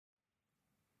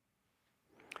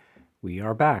We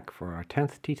are back for our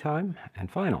 10th tea time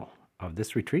and final of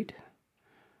this retreat.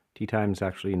 Tea times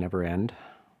actually never end,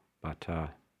 but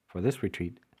for this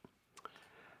retreat.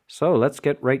 So let's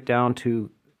get right down to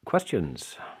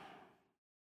questions.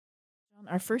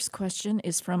 Our first question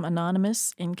is from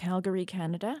Anonymous in Calgary,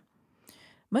 Canada.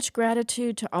 Much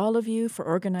gratitude to all of you for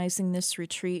organizing this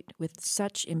retreat with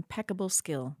such impeccable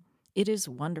skill. It is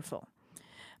wonderful.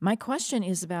 My question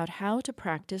is about how to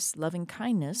practice loving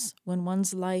kindness when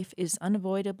one's life is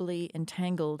unavoidably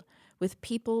entangled with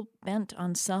people bent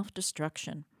on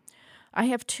self-destruction. I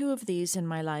have two of these in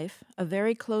my life, a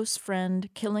very close friend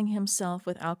killing himself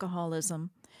with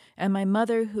alcoholism, and my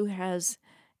mother who has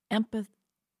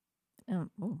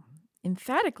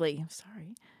emphatically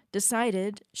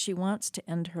decided she wants to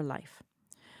end her life.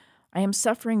 I am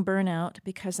suffering burnout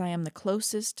because I am the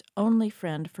closest, only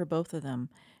friend for both of them,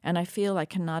 and I feel I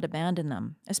cannot abandon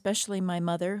them, especially my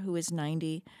mother, who is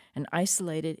 90 and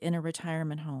isolated in a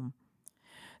retirement home.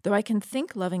 Though I can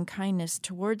think loving kindness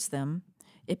towards them,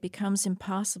 it becomes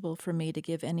impossible for me to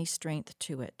give any strength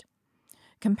to it.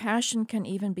 Compassion can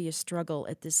even be a struggle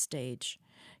at this stage.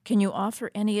 Can you offer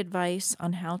any advice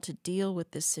on how to deal with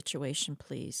this situation,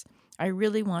 please? I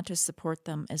really want to support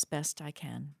them as best I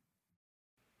can.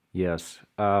 Yes.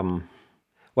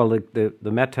 Well, the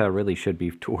metta really should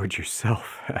be towards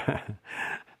yourself.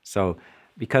 So,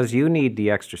 because you need the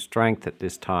extra strength at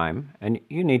this time, and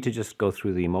you need to just go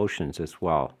through the emotions as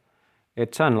well.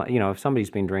 It's unlike, if somebody's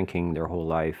been drinking their whole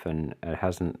life and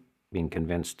hasn't been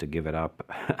convinced to give it up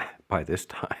by this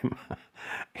time,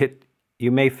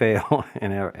 you may fail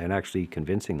in actually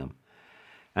convincing them.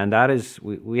 And that is,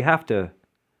 we have to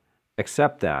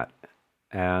accept that.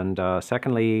 And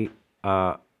secondly,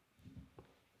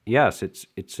 yes,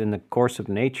 it's in the course of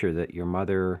nature that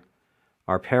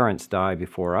our parents die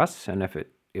before us, and if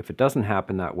it doesn't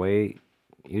happen that way,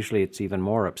 usually it's even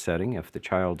more upsetting if the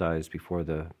child dies before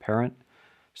the parent.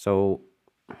 So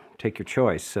take your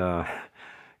choice.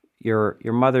 Your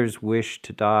mother's wish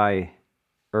to die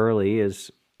early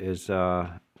is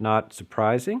not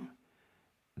surprising.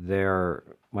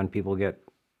 When people get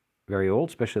very old,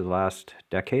 especially the last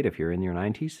decade, if you're in your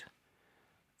 90s,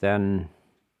 then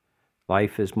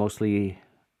life is mostly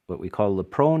what we call the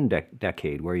prone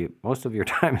decade, where most of your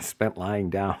time is spent lying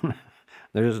down.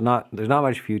 There's not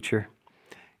much future.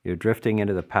 You're drifting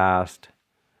into the past,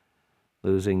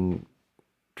 losing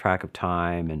track of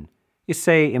time, and you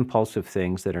say impulsive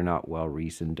things that are not well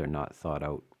reasoned or not thought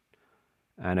out.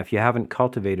 And if you haven't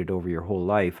cultivated over your whole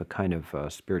life a kind of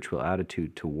spiritual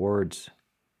attitude towards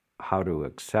how to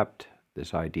accept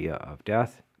this idea of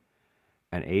death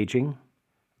and aging,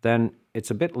 then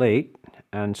it's a bit late.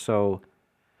 And so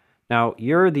now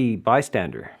you're the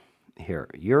bystander here.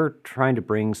 You're trying to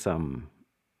bring some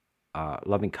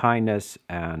loving kindness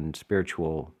and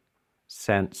spiritual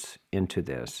sense into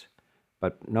this.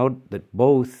 But note that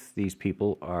both these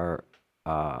people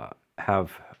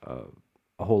have a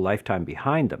whole lifetime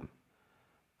behind them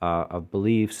of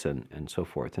beliefs and so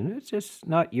forth. And it's just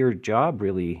not your job,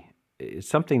 really. It's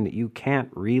something that you can't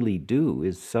really do,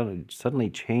 is suddenly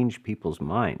change people's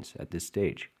minds at this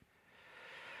stage.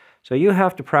 So you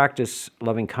have to practice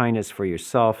loving kindness for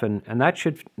yourself, and that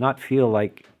should not feel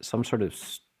like some sort of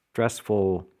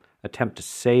stressful attempt to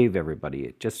save everybody.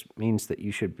 It just means that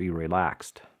you should be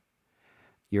relaxed.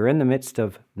 You're in the midst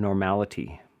of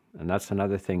normality, and that's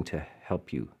another thing to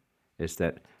help you, is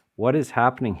that what is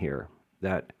happening here,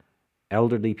 that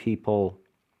elderly people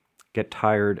get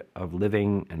tired of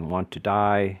living and want to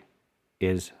die,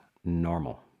 is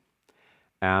normal.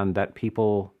 And that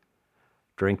people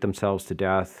drink themselves to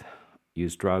death,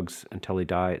 use drugs until they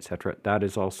die, etc., that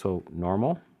is also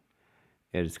normal.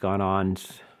 It has gone on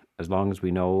as long as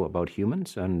we know about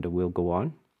humans, and will go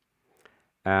on.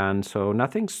 And so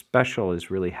nothing special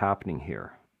is really happening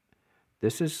here.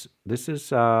 This is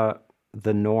the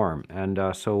norm. And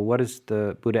so what does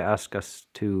the Buddha ask us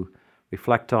to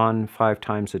reflect on 5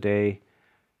 times a day?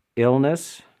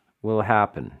 Illness will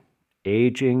happen.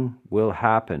 Aging will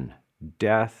happen.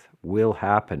 Death will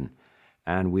happen.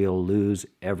 And we'll lose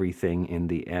everything in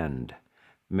the end.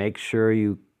 Make sure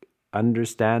you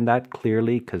understand that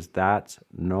clearly, because that's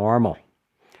normal.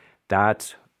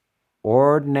 That's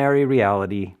ordinary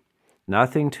reality.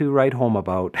 Nothing to write home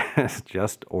about. It's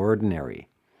just ordinary.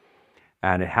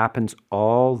 And it happens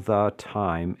all the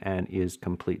time and is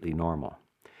completely normal.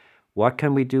 What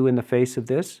can we do in the face of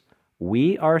this?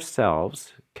 We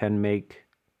ourselves can make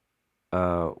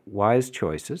wise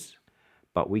choices,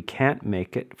 but we can't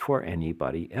make it for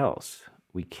anybody else.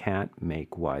 We can't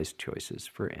make wise choices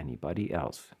for anybody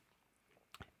else.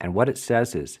 And what it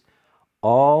says is,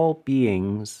 all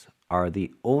beings are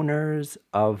the owners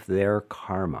of their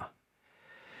karma.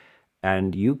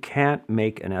 And you can't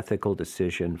make an ethical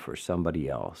decision for somebody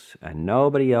else, and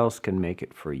nobody else can make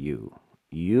it for you.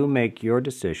 You make your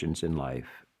decisions in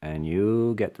life, and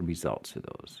you get the results of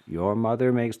those. Your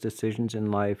mother makes decisions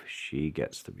in life, she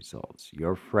gets the results.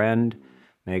 Your friend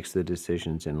makes the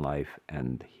decisions in life,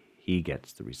 and he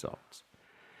gets the results.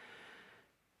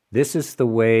 This is the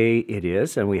way it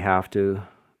is, and we have to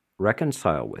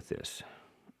reconcile with this.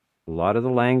 A lot of the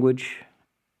language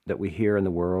that we hear in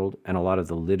the world, and a lot of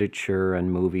the literature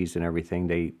and movies and everything,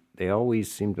 they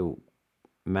always seem to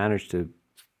manage to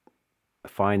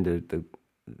find the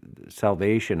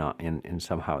salvation in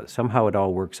somehow it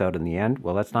all works out in the end.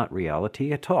 Well, that's not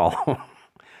reality at all.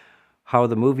 How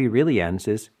the movie really ends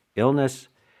is illness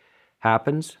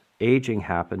happens, aging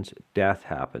happens, death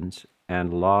happens,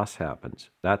 and loss happens.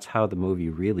 That's how the movie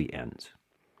really ends.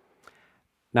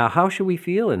 Now, how should we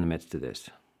feel in the midst of this?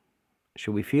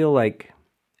 Should we feel like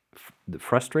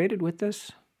frustrated with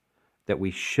this? That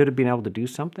we should have been able to do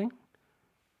something?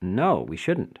 No, we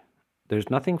shouldn't. There's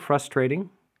nothing frustrating,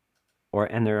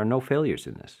 and there are no failures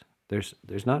in this.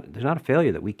 There's not a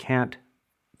failure that we can't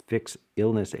fix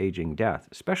illness, aging, death,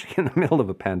 especially in the middle of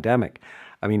a pandemic.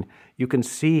 I mean, you can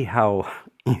see how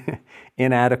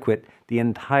inadequate the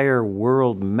entire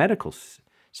world medical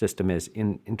system is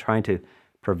in trying to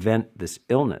prevent this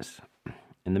illness.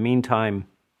 In the meantime,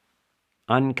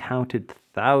 uncounted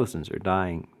thousands are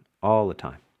dying all the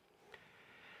time.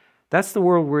 That's the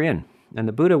world we're in. And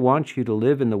the Buddha wants you to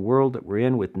live in the world that we're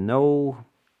in with no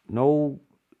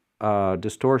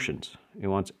distortions. He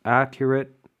wants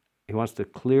accurate. He wants to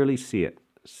clearly see it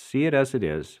as it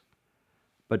is,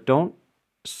 but don't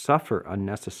suffer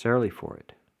unnecessarily for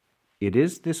it. It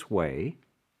is this way.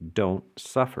 Don't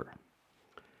suffer.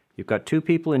 You've got two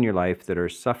people in your life that are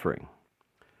suffering.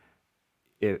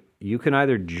 You can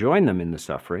either join them in the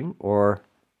suffering or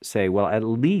say, well, at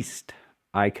least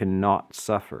I cannot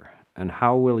suffer. And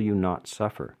how will you not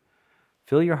suffer?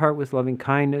 Fill your heart with loving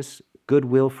kindness,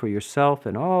 goodwill for yourself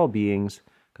and all beings,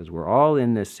 because we're all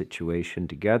in this situation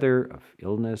together of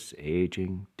illness,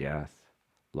 aging, death,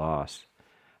 loss.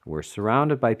 We're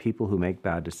surrounded by people who make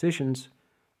bad decisions,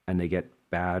 and they get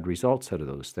bad results out of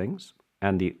those things.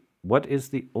 And what is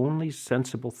the only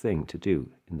sensible thing to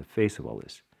do in the face of all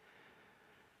this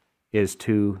is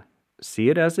to see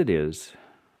it as it is,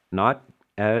 not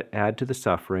add to the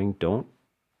suffering. Don't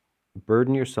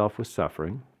burden yourself with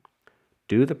suffering.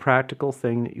 Do the practical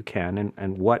thing that you can,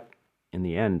 and what, in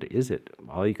the end, is it?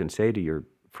 All you can say to your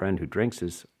friend who drinks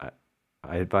is,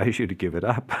 I advise you to give it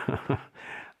up,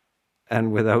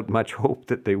 and without much hope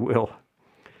that they will.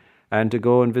 And to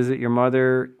go and visit your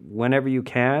mother whenever you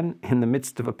can. In the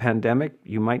midst of a pandemic,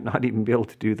 you might not even be able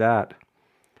to do that.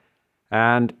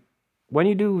 And when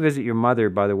you do visit your mother,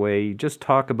 by the way, just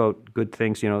talk about good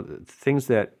things, things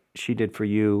that she did for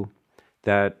you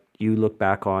that you look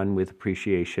back on with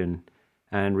appreciation,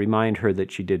 and remind her that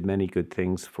she did many good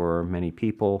things for many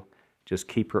people. Just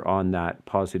keep her on that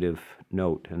positive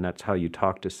note, and that's how you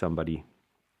talk to somebody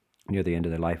near the end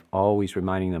of their life, always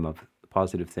reminding them of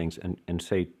positive things, and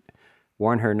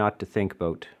warn her not to think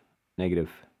about anything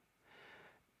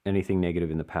negative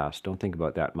in the past. Don't think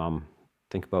about that, Mom.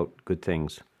 Think about good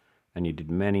things. And you did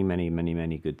many, many, many,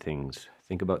 many good things.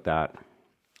 Think about that.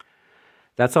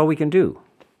 That's all we can do.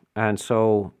 And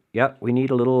so, yeah, we need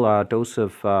a little dose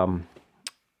of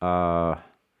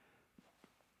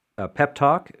pep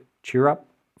talk, cheer up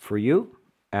for you,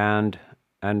 and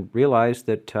realize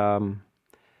that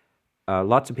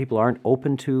lots of people aren't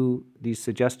open to these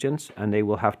suggestions, and they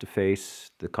will have to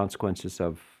face the consequences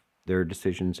of their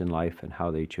decisions in life and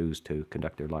how they choose to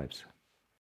conduct their lives.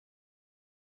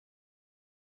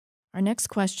 Our next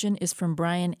question is from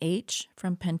Brian H.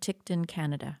 from Penticton,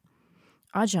 Canada.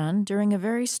 Ajahn, during a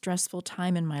very stressful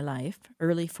time in my life,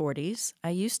 early 40s, I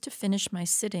used to finish my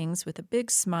sittings with a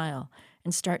big smile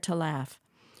and start to laugh.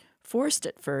 Forced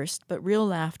at first, but real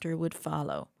laughter would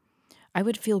follow. I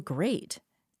would feel great.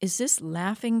 Is this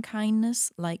laughing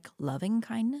kindness like loving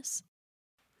kindness?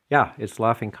 Yeah, it's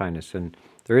laughing kindness. And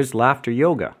there is laughter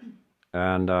yoga.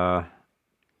 And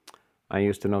I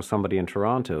used to know somebody in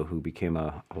Toronto who became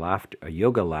a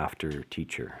yoga laughter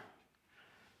teacher.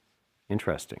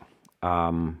 Interesting.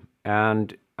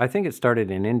 And I think it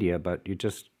started in India, but you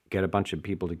just get a bunch of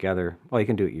people together. Well, you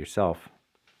can do it yourself.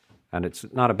 And it's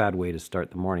not a bad way to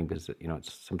start the morning because,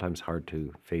 it's sometimes hard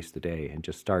to face the day, and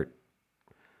just start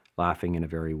laughing in a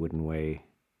very wooden way.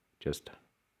 Just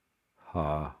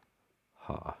ha,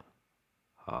 ha,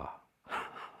 ha.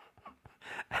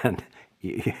 And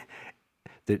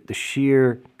the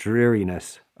sheer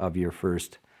dreariness of your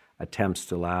first attempts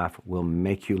to laugh will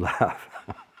make you laugh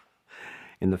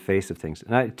in the face of things.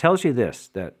 And it tells you this,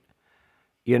 that,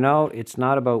 it's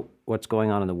not about what's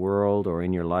going on in the world or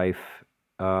in your life.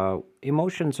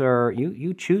 Emotions are,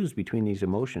 you choose between these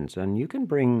emotions, and you can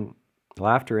bring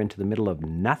laughter into the middle of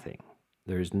nothing.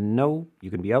 You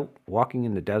can be out walking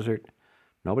in the desert,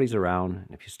 nobody's around.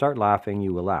 And if you start laughing,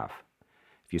 you will laugh.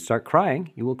 If you start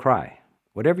crying, you will cry.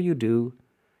 Whatever you do,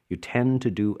 you tend to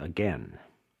do again.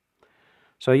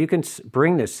 So you can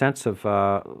bring this sense of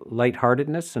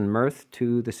lightheartedness and mirth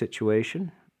to the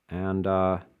situation, and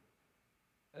the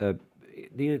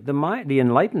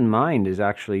enlightened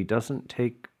mind doesn't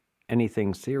take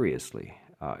anything seriously.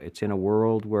 It's in a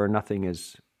world where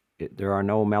there are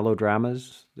no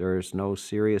melodramas, there's no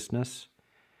seriousness,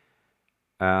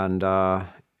 and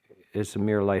it's a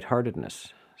mere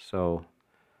lightheartedness. So,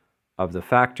 of the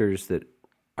factors that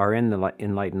are in the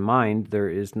enlightened mind, there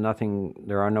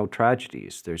are no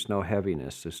tragedies, there's no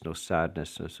heaviness, there's no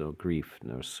sadness, there's no grief,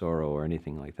 no sorrow or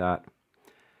anything like that.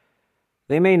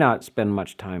 They may not spend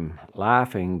much time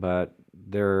laughing, but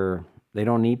they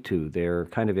don't need to. They're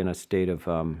kind of in a state of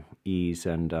ease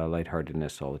and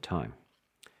lightheartedness all the time.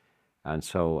 And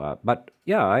so,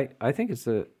 I think it's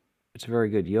a very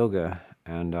good yoga,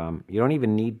 and you don't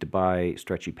even need to buy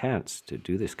stretchy pants to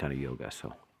do this kind of yoga.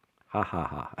 So, ha ha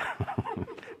ha.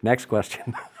 Next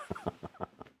question.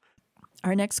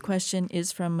 Our next question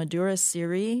is from Madhura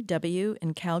Siri W.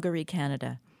 in Calgary,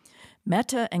 Canada.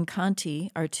 Metta and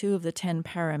Kanti are two of the 10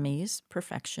 paramis,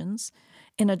 perfections.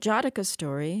 In a Jataka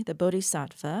story, the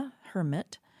Bodhisattva,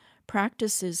 hermit,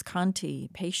 practices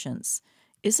Kanti, patience.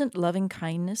 Isn't it loving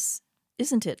kindness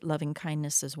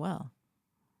as well?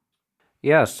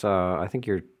 Yes, I think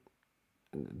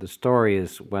the story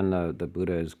is when the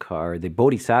Buddha is caught, or the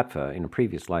Bodhisattva in a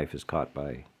previous life is caught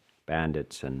by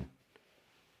bandits and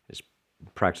is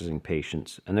practicing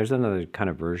patience. And there's another kind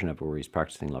of version of it where he's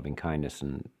practicing loving kindness,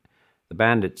 and the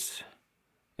bandits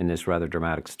in this rather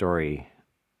dramatic story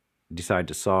decide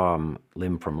to saw him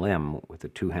limb from limb with a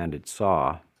two-handed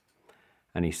saw.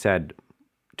 And he said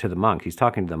to the monk, he's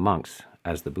talking to the monks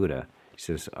as the Buddha, he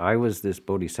says, I was this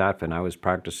Bodhisattva and I was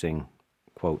practicing,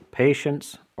 quote,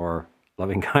 patience or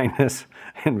loving kindness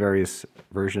in various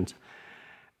versions.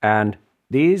 And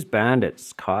these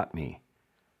bandits caught me.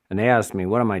 And they asked me,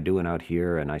 what am I doing out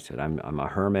here? And I said, I'm a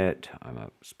hermit, I'm a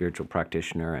spiritual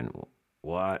practitioner, and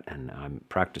what? And I'm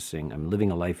living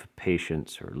a life of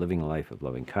patience or living a life of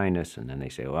loving kindness. And then they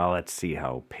say, well, let's see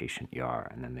how patient you are.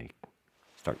 And then they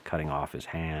start cutting off his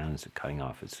hands, cutting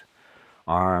off his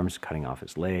arms, cutting off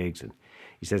his legs. And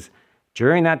he says,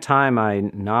 during that time,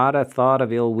 not a thought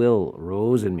of ill will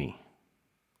rose in me.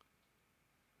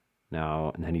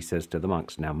 Now, and then he says to the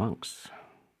monks, now monks,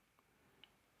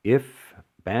 if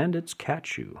bandits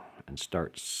catch you and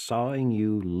start sawing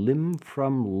you limb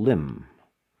from limb,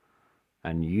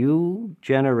 and you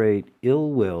generate ill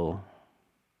will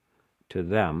to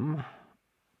them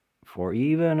for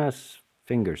even a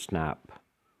finger snap,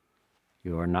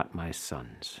 you are not my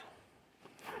sons.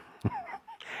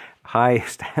 High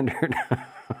standard.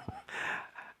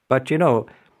 But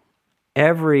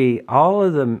all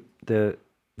of the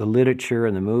literature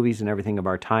and the movies and everything of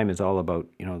our time is all about,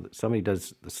 somebody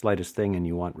does the slightest thing and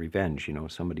you want revenge,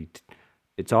 the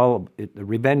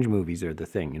revenge movies are the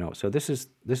thing, So this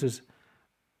is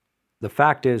the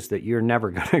fact is that you're never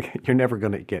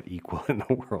gonna get equal in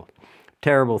the world.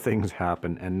 Terrible things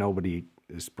happen and nobody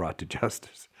is brought to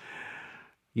justice.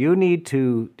 You need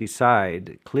to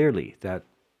decide clearly that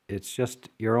it's just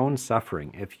your own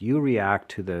suffering. If you react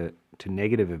to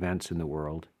negative events in the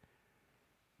world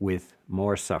with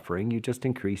more suffering, you just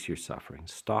increase your suffering.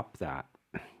 Stop that.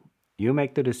 You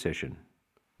make the decision.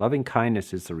 Loving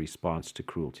kindness is the response to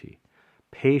cruelty.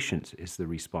 Patience is the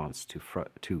response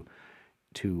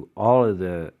to all of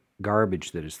the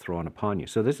garbage that is thrown upon you.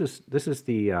 So this is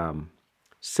the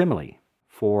simile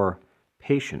for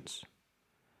patience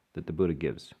that the Buddha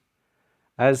gives.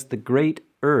 As the great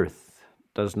earth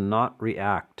does not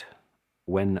react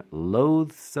when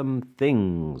loathsome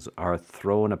things are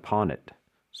thrown upon it.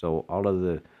 So all of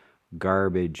the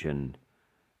garbage and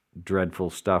dreadful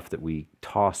stuff that we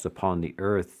toss upon the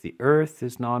earth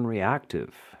is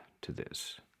non-reactive to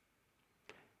this.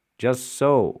 Just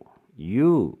so,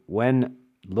 when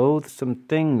loathsome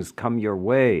things come your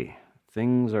way,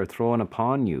 things are thrown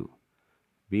upon you,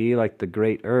 be like the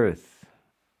great earth,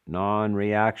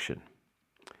 non-reaction.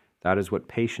 That is what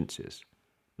patience is,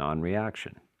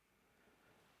 non-reaction.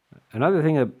 Another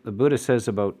thing that the Buddha says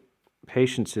about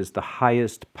patience is the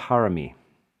highest parami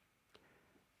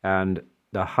and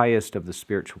the highest of the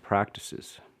spiritual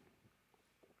practices.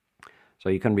 So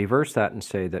you can reverse that and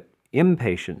say that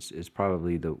impatience is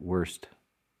probably the worst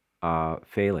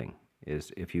failing,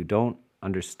 is if you don't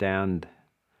understand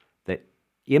that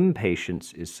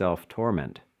impatience is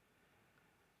self-torment,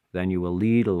 then you will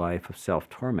lead a life of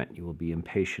self-torment. You will be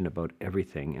impatient about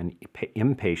everything, and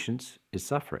impatience is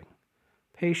suffering.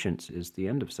 Patience is the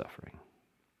end of suffering.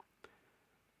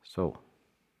 So,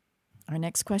 our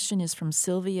next question is from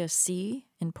Sylvia C.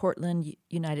 in Portland,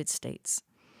 United States.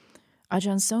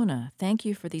 Ajahn Sona, thank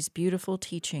you for these beautiful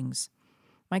teachings.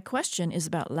 My question is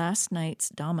about last night's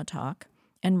Dhamma talk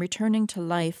and returning to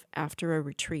life after a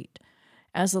retreat.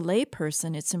 As a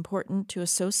layperson, it's important to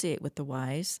associate with the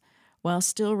wise while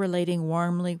still relating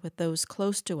warmly with those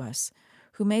close to us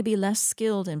who may be less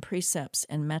skilled in precepts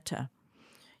and metta.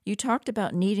 You talked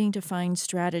about needing to find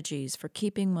strategies for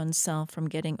keeping oneself from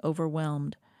getting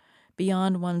overwhelmed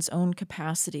beyond one's own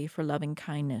capacity for loving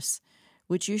kindness.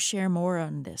 Would you share more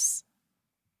on this?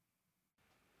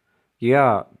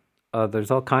 Yeah,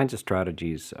 there's all kinds of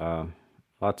strategies.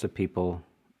 Lots of people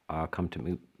come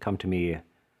to me.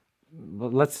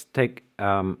 Well, let's take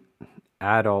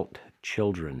adult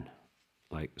children,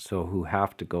 who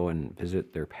have to go and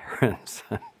visit their parents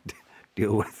and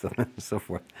deal with them and so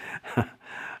forth,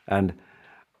 and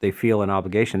they feel an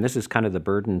obligation. This is kind of the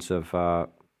burdens of,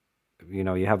 you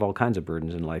have all kinds of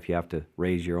burdens in life. You have to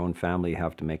raise your own family, you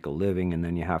have to make a living, and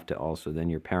then you have to also, then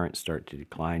your parents start to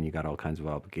decline. You got all kinds of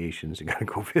obligations. You got to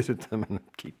go visit them and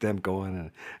keep them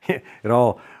going, and it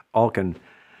all can.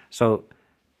 So,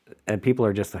 and people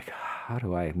are just like, how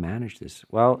do I manage this?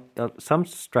 Well, some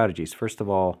strategies. First of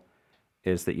all,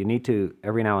 is that you need to,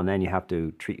 every now and then, you have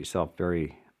to treat yourself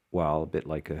very well, a bit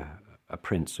like a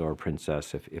prince or a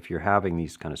princess. If you're having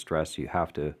these kind of stress, you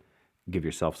have to give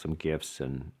yourself some gifts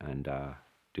and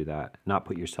do that. Not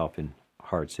put yourself in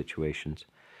hard situations.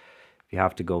 If you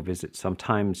have to go visit,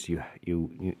 sometimes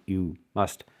you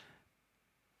must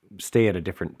stay at a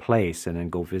different place and then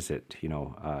go visit.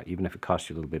 Even if it costs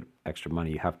you a little bit extra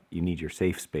money, you need your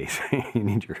safe space. You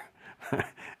need your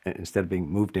instead of being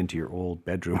moved into your old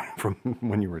bedroom from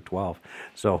when you were 12.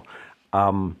 So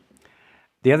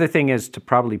the other thing is to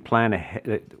probably plan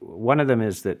ahead. One of them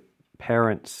is that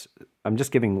parents, I'm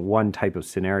just giving one type of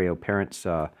scenario. Parents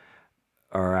are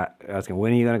asking,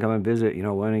 when are you going to come and visit? When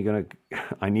are you going to,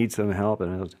 I need some help.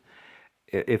 And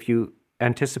if you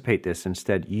anticipate this,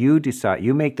 instead, you decide,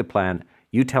 you make the plan,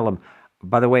 you tell them,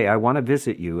 by the way, I want to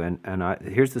visit you, and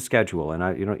here's the schedule.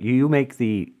 And you make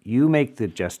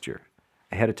the gesture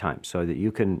ahead of time so that you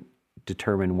can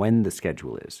determine when the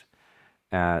schedule is.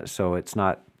 So it's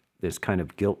not this kind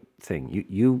of guilt thing.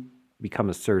 You become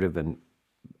assertive and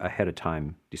ahead of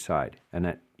time decide, and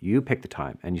that you pick the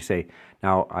time and you say,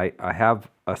 now I have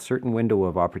a certain window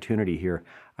of opportunity here.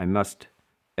 I must,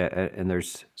 and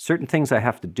there's certain things I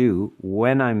have to do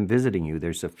when I'm visiting you.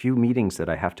 There's a few meetings that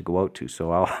I have to go out to,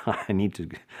 so I need to.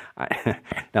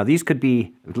 Now these could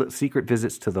be secret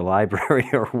visits to the library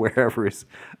or wherever.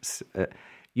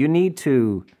 You need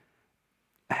to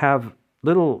have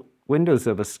little windows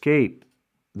of escape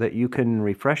that you can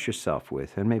refresh yourself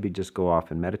with, and maybe just go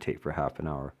off and meditate for half an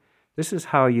hour. This is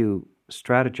how you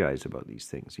strategize about these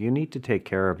things. You need to take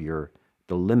care of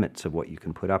the limits of what you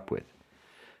can put up with.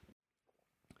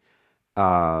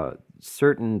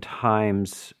 Certain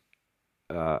times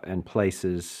and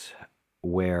places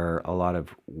where a lot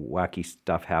of wacky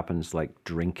stuff happens, like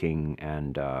drinking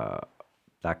and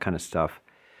that kind of stuff,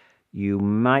 you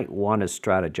might want to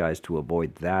strategize to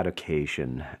avoid that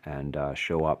occasion and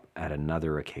show up at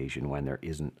another occasion when there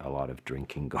isn't a lot of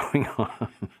drinking going on.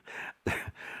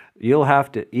 You'll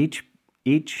have to,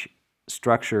 each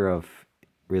structure of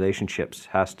relationships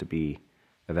has to be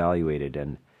evaluated,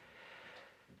 and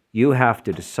you have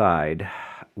to decide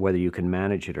whether you can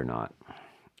manage it or not.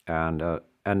 And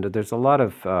there's a lot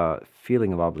of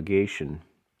feeling of obligation.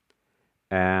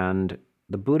 And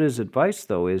the Buddha's advice,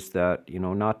 though, is that,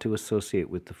 not to associate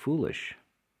with the foolish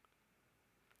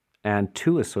and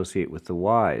to associate with the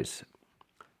wise.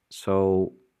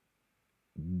 So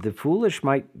the foolish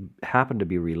might happen to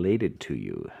be related to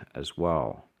you as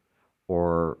well,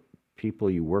 or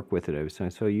people you work with and everything.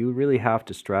 So you really have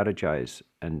to strategize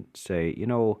and say,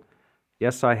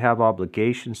 yes, I have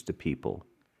obligations to people,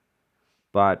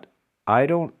 but I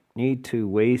don't need to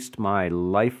waste my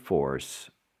life force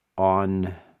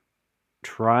on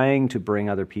trying to bring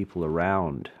other people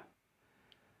around.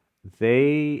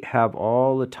 They have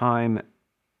all the time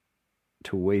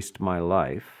to waste my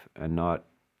life and not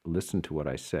listen to what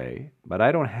I say, but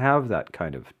I don't have that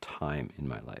kind of time in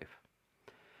my life.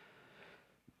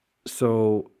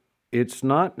 So it's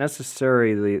not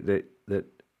necessarily that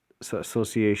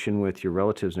association with your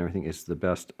relatives and everything is the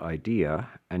best idea,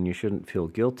 and you shouldn't feel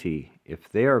guilty if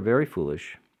they are very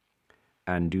foolish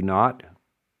and do not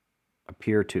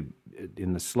appear to,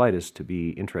 in the slightest, to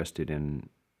be interested in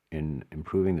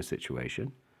improving the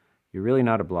situation. You're really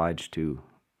not obliged to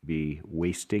be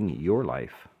wasting your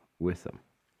life with them.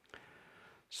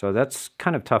 So that's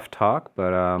kind of tough talk,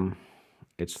 but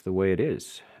it's the way it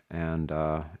is. And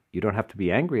you don't have to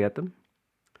be angry at them,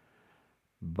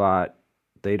 but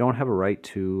they don't have a right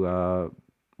to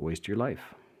waste your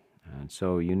life. And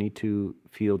so you need to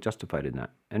feel justified in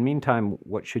that. And meantime,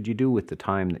 what should you do with the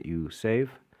time that you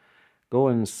save? Go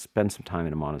and spend some time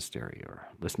in a monastery, or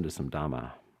listen to some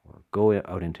Dhamma, or go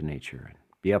out into nature and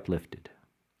be uplifted.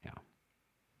 Yeah.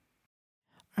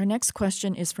 Our next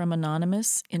question is from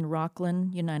Anonymous in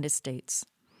Rockland, United States.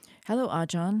 Hello,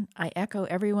 Ajahn. I echo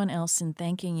everyone else in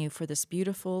thanking you for this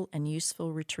beautiful and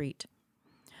useful retreat.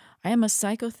 I am a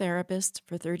psychotherapist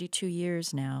for 32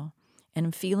 years now, and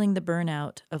am feeling the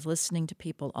burnout of listening to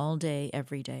people all day,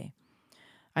 every day.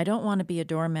 I don't want to be a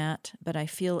doormat, but I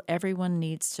feel everyone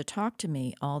needs to talk to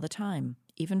me all the time,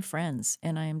 even friends,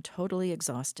 and I am totally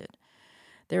exhausted.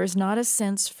 There is not a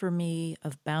sense for me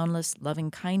of boundless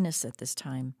loving kindness at this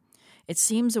time. It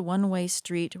seems a one-way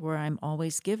street where I'm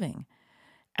always giving.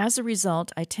 As a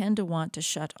result, I tend to want to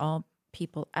shut all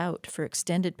people out for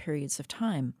extended periods of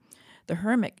time. The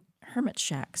hermit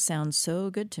shack sounds so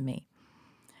good to me.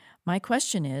 My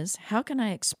question is, how can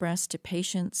I express to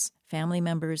patients, family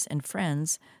members, and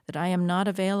friends that I am not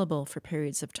available for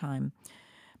periods of time,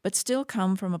 but still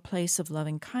come from a place of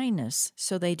loving kindness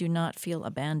so they do not feel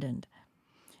abandoned?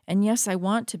 And yes, I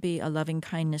want to be a loving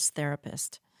kindness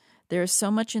therapist. There is so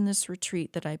much in this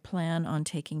retreat that I plan on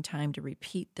taking time to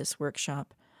repeat this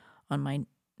workshop on my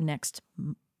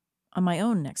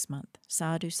own next month.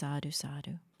 Sadhu, sadhu,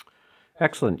 sadhu.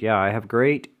 Excellent. Yeah, I have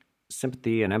great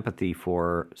sympathy and empathy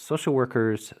for social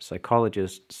workers,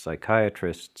 psychologists,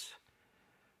 psychiatrists,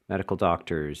 medical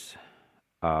doctors,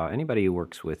 anybody who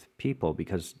works with people,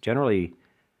 because generally,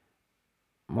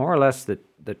 more or less, that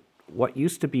what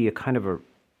used to be a kind of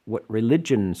what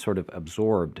religion sort of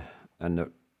absorbed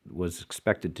and was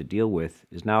expected to deal with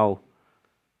is now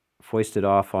foisted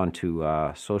off onto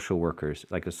social workers.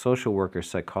 Like a social worker,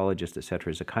 psychologist,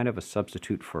 etc., is a kind of a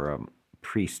substitute for a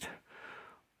priest.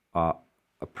 A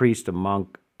priest, a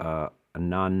monk, a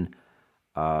nun,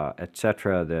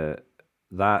 etc.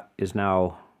 That is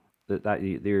now that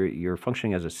you're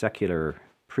functioning as a secular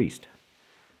priest,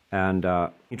 and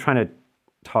you're trying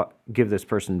to give this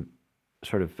person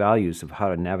sort of values of how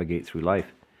to navigate through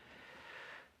life.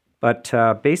 But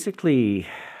basically,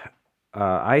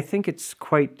 I think it's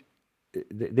quite.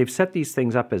 They've set these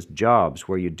things up as jobs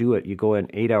where you do it. You go in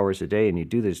 8 hours a day and you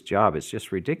do this job. It's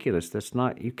just ridiculous. That's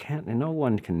not. You can't. No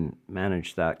one can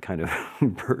manage that kind of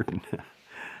burden.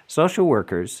 Social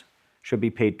workers should be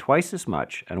paid twice as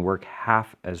much and work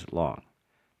half as long.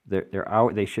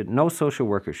 No social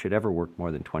worker should ever work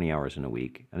more than 20 hours in a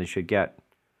week, and they should get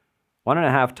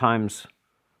 1.5 times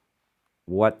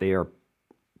what they are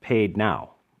paid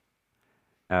now.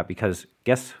 Because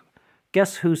guess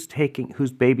who's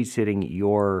babysitting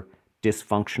your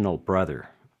dysfunctional brother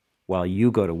while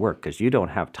you go to work, because you don't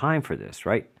have time for this,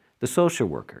 right? The social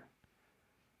worker.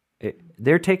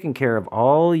 They're taking care of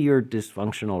all your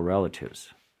dysfunctional relatives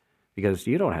because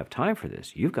you don't have time for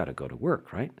this. You've got to go to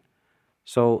work, right?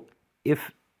 So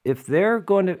if they're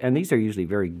going to, and these are usually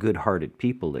very good-hearted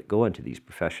people that go into these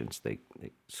professions, they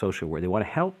social work, they want to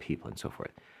help people and so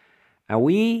forth.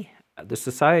 And the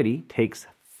society takes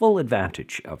full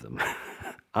advantage of them.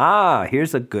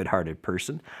 Here's a good-hearted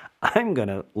person. I'm going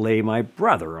to lay my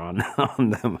brother on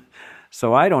them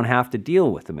so I don't have to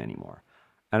deal with them anymore.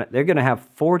 And they're going to have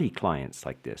 40 clients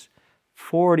like this,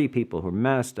 40 people who are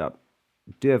messed up,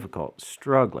 difficult,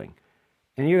 struggling.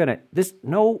 And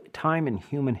no time in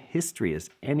human history has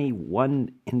any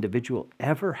one individual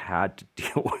ever had to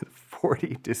deal with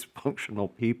 40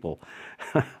 dysfunctional people.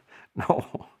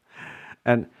 No.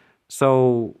 And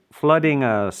so flooding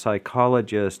a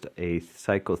psychologist, a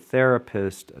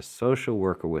psychotherapist, a social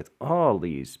worker with all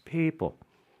these people,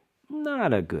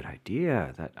 not a good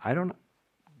idea.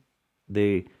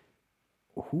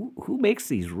 Who makes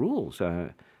these rules?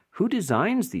 Who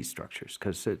designs these structures?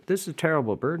 Because this is a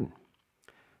terrible burden.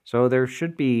 So there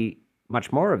should be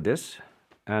much more of this.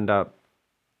 And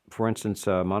for instance,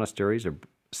 monasteries or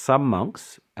some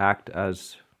monks act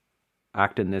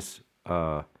in this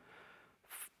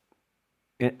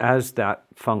as that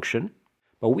function.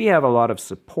 But we have a lot of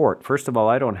support. First of all,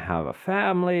 I don't have a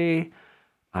family.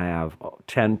 I have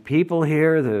 10 people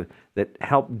here that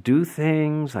help do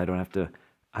things. I don't have to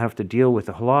I have to deal with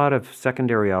a lot of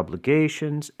secondary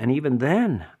obligations, and even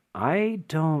then, I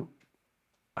don't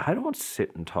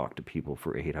sit and talk to people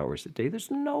for 8 hours a day.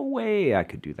 There's no way I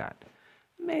could do that.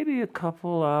 Maybe a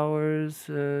couple hours,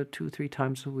 2-3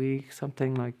 times a week,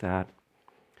 something like that.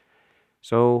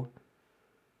 So,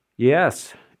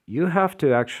 yes, you have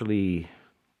to actually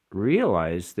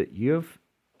realize that you've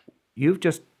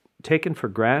just taken for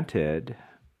granted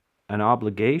an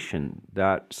obligation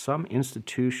that some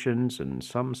institutions and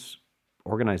some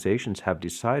organizations have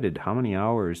decided how many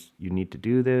hours you need to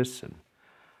do this, and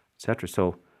etc.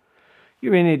 So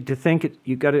you really need to think.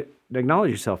 You got to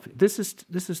acknowledge yourself. This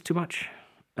is too much,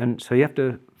 and so you have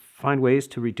to find ways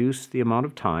to reduce the amount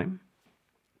of time,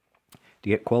 to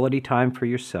get quality time for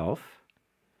yourself,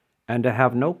 and to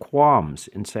have no qualms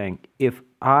in saying, if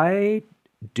I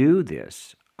do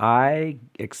this, I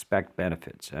expect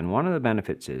benefits. And one of the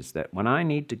benefits is that when I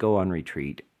need to go on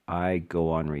retreat, I go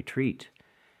on retreat.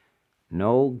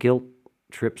 No guilt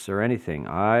trips or anything.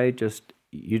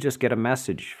 You just get a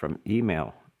message from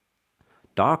email.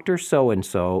 Dr.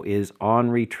 So-and-so is on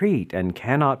retreat and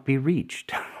cannot be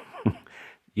reached.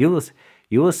 You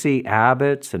will see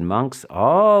abbots and monks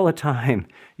all the time.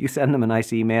 You send them a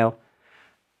nice email.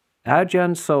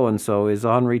 Ajahn so-and-so is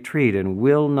on retreat and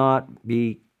will not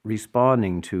be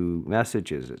responding to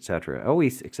messages, etc. Oh,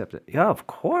 he's accepted. Yeah, of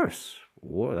course.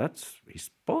 Well, he's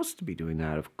supposed to be doing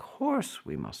that. Of course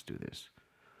we must do this.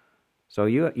 So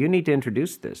you need to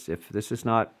introduce this. If this is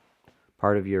not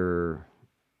part of your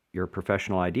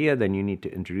professional idea, then you need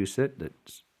to introduce it,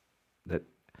 that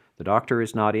the doctor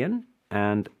is not in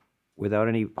and without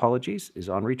any apologies is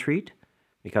on retreat,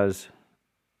 because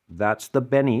that's the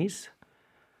bennies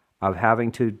of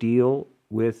having to deal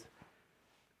with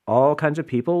all kinds of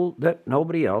people that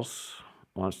nobody else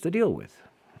wants to deal with.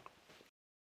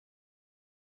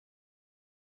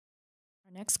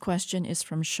 Our next question is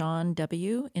from Sean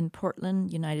W. in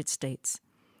Portland, United States.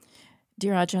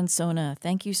 Dear Ajahn Sona,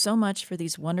 thank you so much for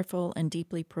these wonderful and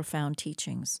deeply profound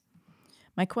teachings.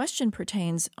 My question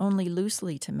pertains only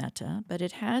loosely to metta, but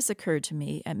it has occurred to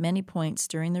me at many points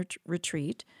during the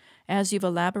retreat as you've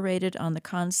elaborated on the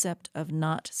concept of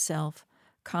not self,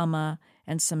 kama,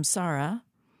 and samsara,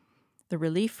 the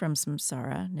relief from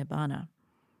samsara, nibbana.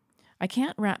 I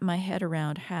can't wrap my head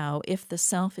around how, if the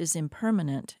self is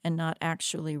impermanent and not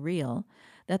actually real,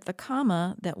 that the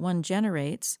kama that one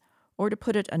generates, or to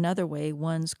put it another way,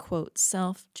 one's, quote,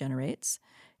 self generates,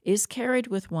 is carried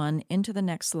with one into the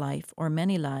next life or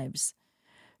many lives.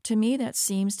 To me, that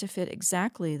seems to fit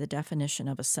exactly the definition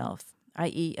of a self,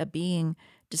 i.e., a being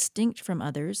distinct from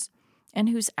others and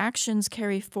whose actions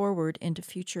carry forward into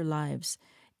future lives,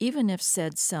 even if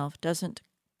said self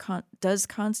does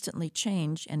constantly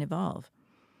change and evolve.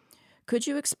 Could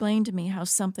you explain to me how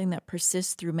something that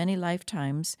persists through many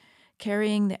lifetimes,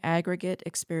 carrying the aggregate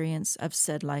experience of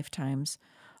said lifetimes,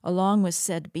 along with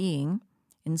said being,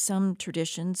 in some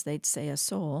traditions they'd say a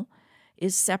soul,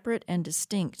 is separate and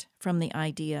distinct from the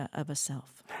idea of a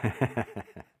self?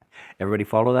 Everybody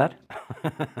follow that?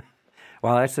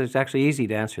 Well, it's actually easy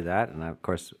to answer that, and of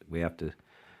course we have to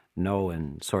know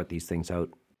and sort these things out.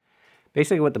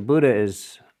 Basically what the Buddha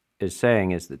is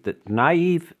saying is that the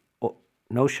naive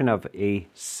notion of a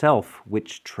self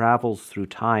which travels through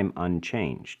time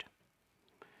unchanged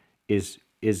is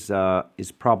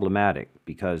problematic,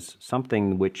 because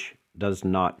something which does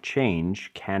not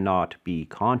change cannot be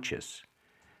conscious.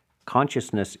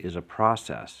 Consciousness is a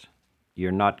process.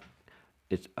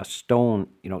 It's a stone,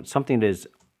 something that is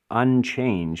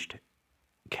unchanged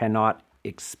cannot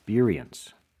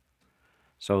experience.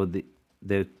 So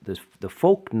the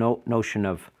folk notion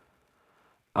of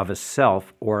a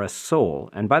self or a soul,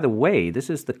 and by the way, this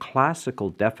is the classical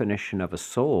definition of a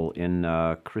soul in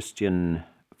Christian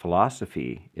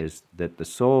philosophy, is that the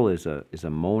soul is a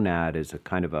monad, is a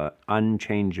kind of a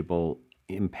unchangeable,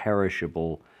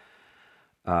 imperishable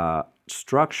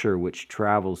structure which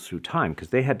travels through time, because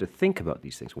they had to think about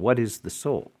these things. What is the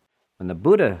soul? When the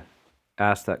Buddha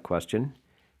asked that question,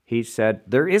 he said,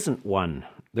 there isn't one.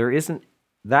 There isn't.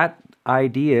 That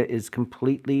idea is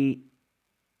completely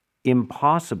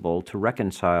impossible to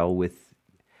reconcile with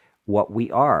what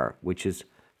we are, which is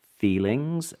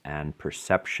feelings and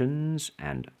perceptions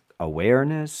and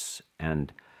awareness,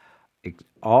 and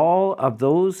all of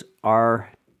those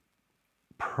are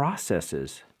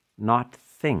processes, not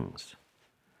things.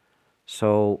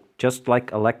 So just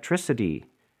like electricity,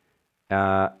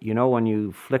 when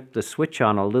you flip the switch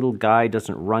on, a little guy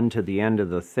doesn't run to the end of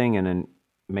the thing and then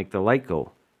make the light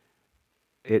go.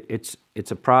 It's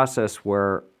a process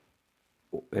where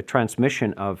a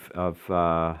transmission of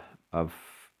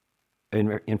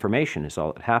information is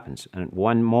all that happens, and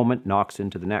one moment knocks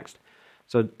into the next.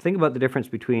 So think about the difference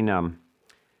between when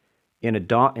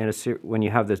you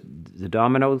have the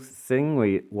domino thing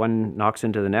where one knocks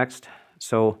into the next.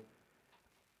 So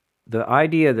the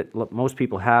idea that most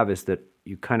people have is that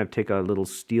you kind of take a little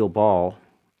steel ball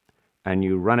and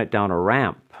you run it down a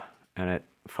ramp, and it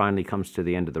finally comes to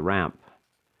the end of the ramp.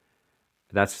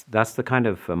 That's the kind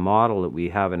of model that we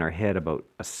have in our head about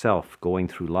a self going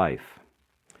through life.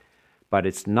 But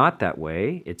it's not that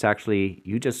way. It's actually,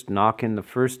 you just knock in the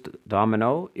first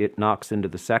domino, it knocks into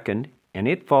the second, and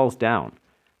it falls down.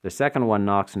 The second one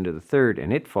knocks into the third,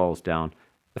 and it falls down.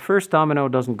 The first domino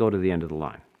doesn't go to the end of the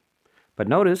line. But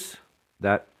notice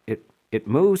that it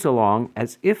moves along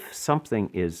as if something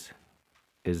is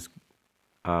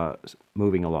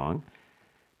moving along,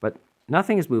 but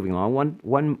nothing is moving along.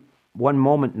 One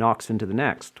moment knocks into the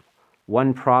next.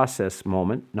 One process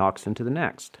moment knocks into the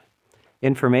next.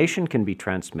 Information can be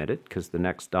transmitted because the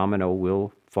next domino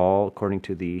will fall according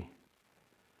to the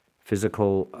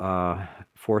physical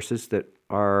forces that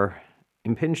are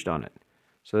impinged on it.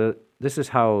 So this is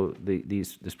how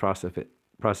this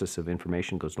process of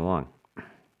information goes along.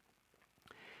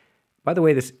 By the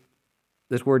way, this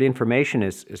word information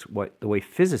is what the way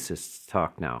physicists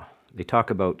talk now. They talk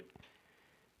about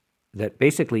that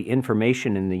basically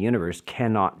information in the universe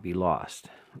cannot be lost.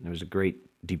 There was a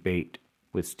great debate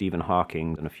with Stephen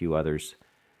Hawking and a few others.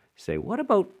 Say, what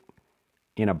about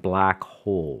in a black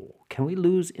hole? Can we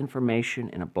lose information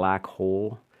in a black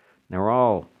hole?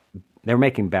 And they're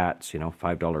making bets,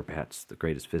 $5 bets, the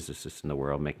greatest physicists in the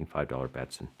world making $5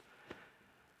 bets.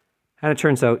 And it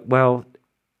turns out, well,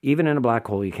 even in a black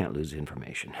hole, you can't lose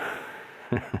information.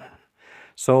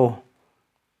 So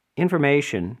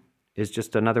information is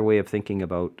just another way of thinking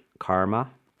about karma,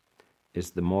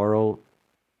 is the moral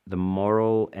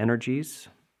energies.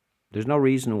 There's no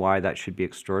reason why that should be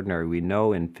extraordinary. We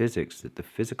know in physics that the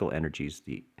physical energies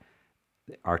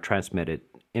are transmitted.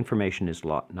 Information is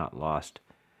not lost.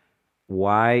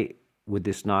 Why would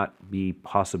this not be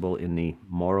possible in the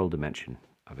moral dimension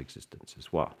of existence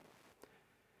as well?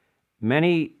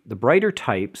 The brighter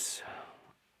types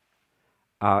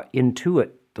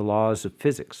intuit the laws of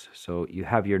physics. So you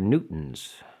have your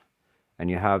Newtons and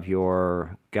you have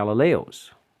your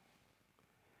Galileos.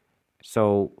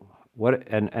 So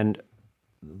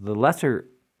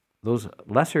those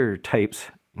lesser types,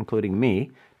 including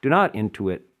me, do not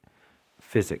intuit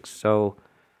physics. So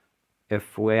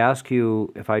if we ask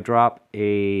you, if I drop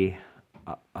an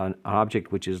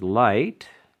object which is light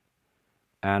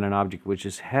and an object which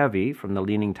is heavy from the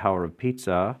Leaning Tower of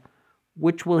Pisa,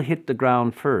 which will hit the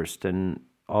ground first? And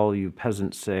all you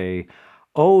peasants say,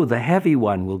 oh, the heavy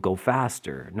one will go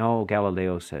faster. No,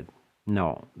 Galileo said,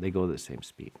 no, they go the same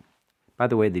speed. By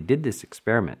the way, they did this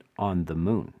experiment on the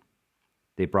moon.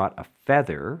 They brought a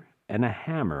feather and a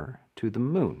hammer to the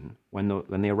moon when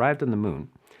they arrived on the moon,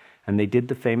 and they did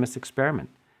the famous experiment.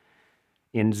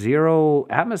 In zero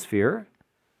atmosphere,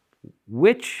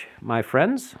 which, my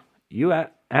friends, you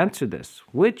answer this,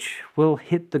 which will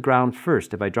hit the ground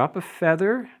first? If I drop a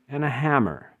feather and a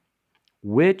hammer,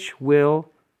 which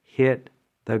will hit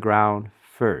the ground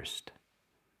first?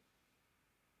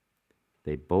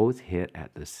 They both hit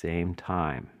at the same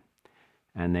time.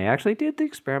 And they actually did the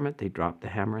experiment. They dropped the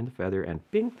hammer and the feather, and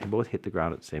bing, they both hit the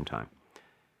ground at the same time.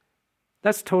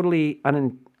 That's totally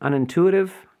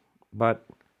unintuitive, but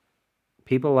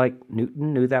people like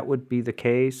Newton knew that would be the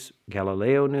case.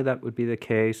 Galileo knew that would be the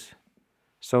case.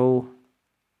 So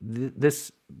the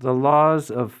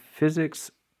laws of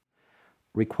physics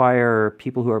require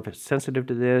people who are sensitive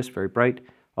to this, very bright.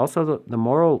 Also, the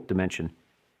moral dimension.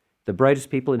 The brightest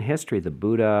people in history, the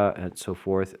Buddha and so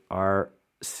forth, are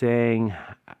saying,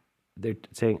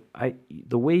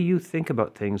 the way you think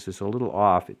about things is a little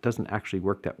off. It doesn't actually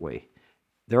work that way.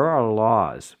 There are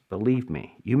laws, believe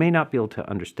me. You may not be able to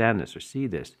understand this or see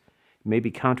this. It may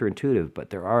be counterintuitive, but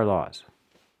there are laws.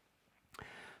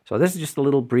 So this is just a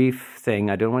little brief thing.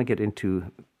 I don't want to get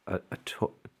into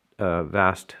a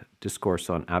vast discourse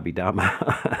on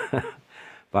Abhidhamma,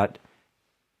 but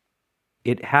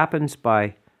it happens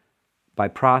by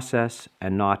process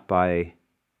and not by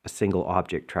a single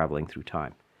object traveling through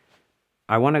time.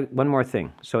 One more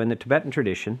thing. So in the Tibetan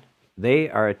tradition, they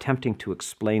are attempting to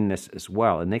explain this as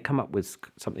well, and they come up with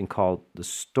something called the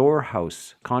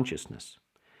storehouse consciousness.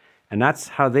 And that's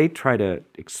how they try to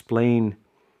explain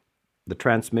the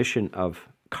transmission of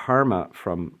karma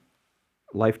from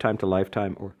lifetime to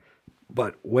lifetime.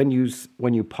 But when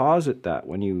you posit that,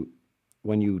 when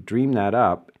you dream that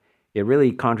up, it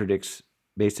really contradicts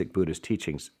basic Buddhist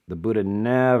teachings. The Buddha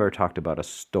never talked about a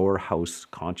storehouse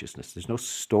consciousness. There's no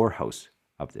storehouse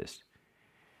of this.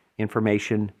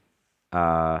 information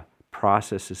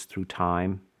processes through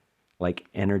time like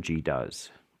energy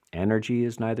does. Energy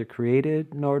is neither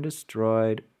created nor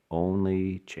destroyed,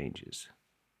 only changes.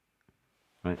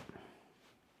 Right?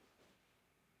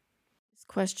 This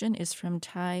question is from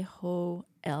Tai Ho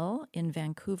L in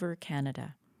Vancouver,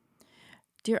 Canada.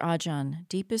 Dear Ajahn,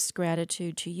 deepest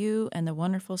gratitude to you and the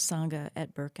wonderful Sangha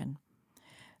at Birken.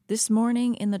 This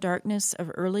morning in the darkness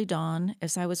of early dawn,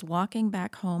 as I was walking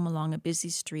back home along a busy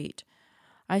street,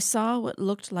 I saw what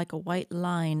looked like a white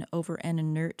line over an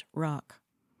inert rock.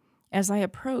 As I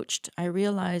approached, I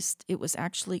realized it was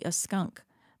actually a skunk,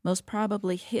 most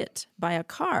probably hit by a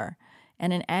car,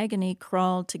 and in agony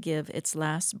crawled to give its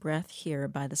last breath here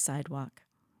by the sidewalk.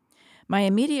 My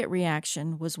immediate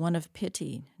reaction was one of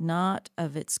pity, not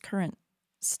of its current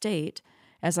state,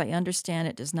 as I understand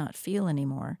it does not feel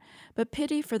anymore, but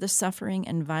pity for the suffering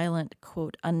and violent,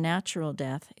 quote, unnatural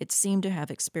death it seemed to have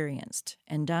experienced,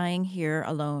 and dying here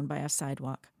alone by a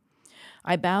sidewalk.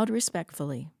 I bowed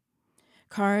respectfully.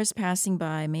 Cars passing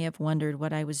by may have wondered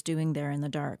what I was doing there in the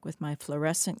dark with my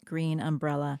fluorescent green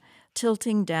umbrella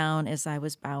tilting down as I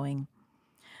was bowing.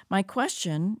 My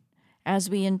question, as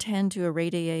we intend to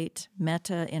irradiate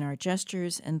metta in our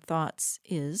gestures and thoughts,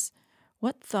 is,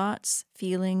 what thoughts,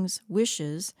 feelings,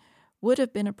 wishes would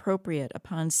have been appropriate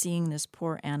upon seeing this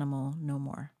poor animal no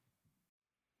more?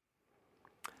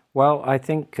 Well, I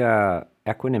think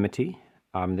equanimity.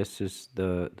 This is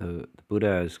the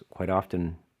Buddha is quite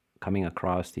often coming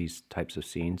across these types of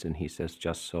scenes, and he says,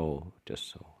 just so,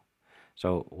 just so.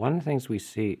 So one of the things we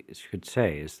should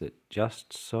say is that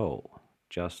just so,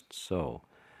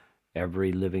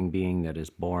 every living being that is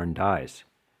born dies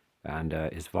and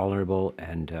is vulnerable,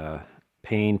 and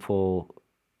painful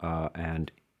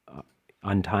and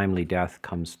untimely death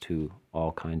comes to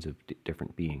all kinds of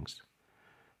different beings.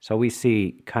 So we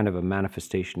see kind of a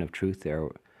manifestation of truth there.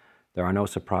 There are no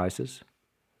surprises.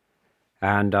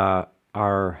 And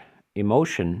our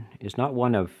emotion is not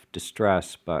one of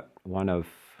distress, but one of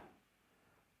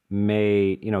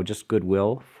just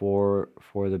goodwill for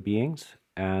the beings,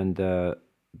 and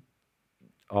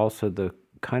also the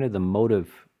kind of the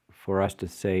motive for us to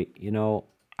say,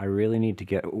 I really need to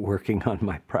get working on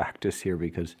my practice here,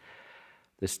 because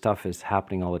this stuff is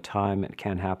happening all the time. It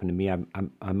can't happen to me.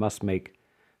 I must make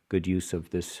good use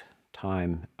of this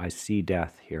time. I see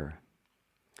death here.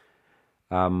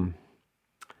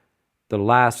 The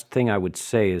last thing I would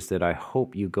say is that I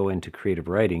hope you go into creative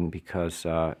writing, because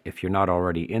if you're not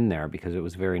already in there, because it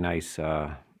was very nice,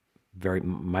 very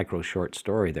micro short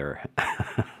story there.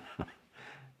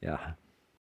 Yeah.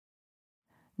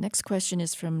 Next question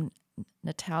is from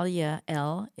Natalia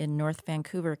L. in North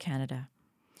Vancouver, Canada.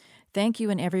 Thank you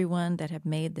and everyone that have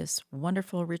made this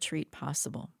wonderful retreat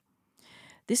possible.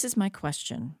 This is my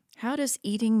question. How does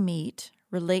eating meat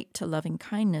relate to loving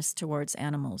kindness towards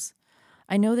animals?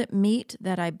 I know that meat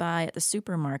that I buy at the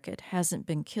supermarket hasn't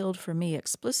been killed for me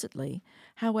explicitly.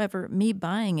 However, me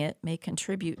buying it may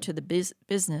contribute to the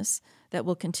business that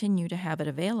will continue to have it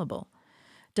available.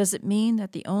 Does it mean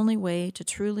that the only way to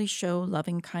truly show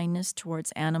loving kindness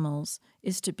towards animals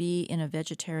is to be in a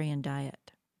vegetarian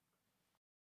diet?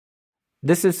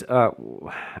 This is,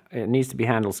 it needs to be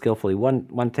handled skillfully.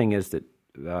 One thing is that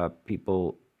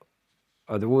people,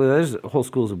 there's whole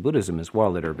schools of Buddhism as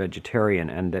well that are vegetarian,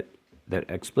 and that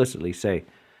explicitly say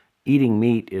eating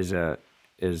meat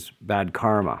is bad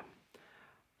karma.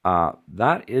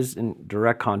 That is in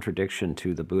direct contradiction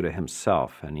to the Buddha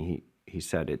himself, and he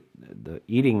said the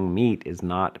eating meat is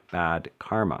not bad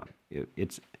karma.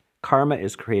 Karma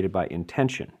is created by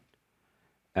intention,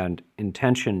 and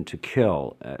intention to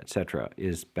kill, etc.,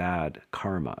 is bad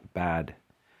karma.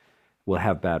 Will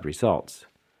have bad results.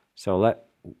 So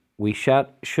we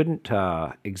shouldn't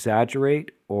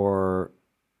exaggerate or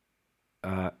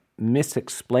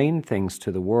misexplain things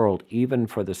to the world, even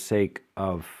for the sake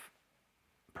of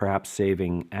perhaps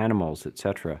saving animals,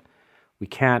 etc. We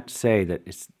can't say that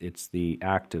it's the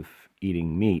act of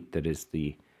eating meat that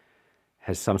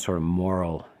has some sort of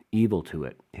moral evil to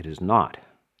it. It is not.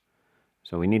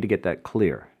 So we need to get that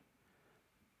clear.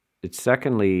 It's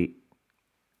secondly,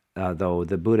 though,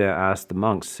 the Buddha asked the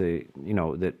monks,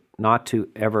 that not to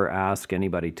ever ask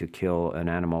anybody to kill an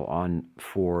animal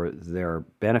for their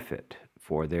benefit,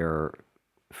 for their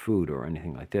food or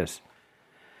anything like this.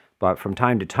 But from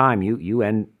time to time, you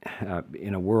end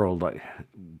in a world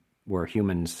where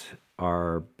humans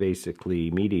are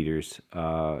basically meat eaters.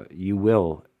 You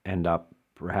will end up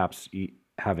perhaps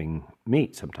having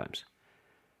meat sometimes.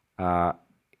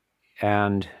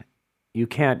 And you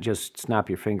can't just snap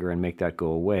your finger and make that go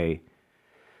away.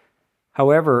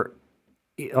 However,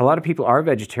 a lot of people are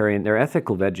vegetarian. They're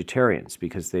ethical vegetarians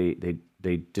because they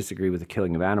disagree with the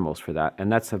killing of animals for that,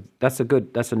 and that's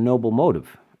a noble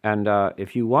motive. And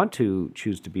if you want to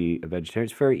choose to be a vegetarian,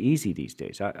 it's very easy these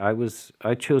days.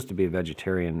 I chose to be a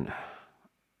vegetarian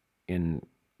in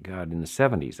the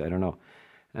 70s. I don't know,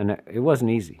 and it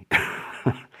wasn't easy.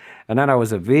 And then I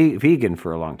was a vegan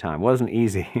for a long time. It wasn't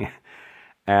easy,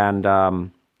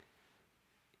 and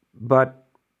but.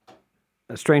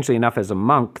 Strangely enough, as a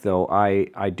monk, though,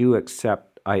 I do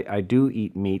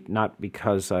eat meat, not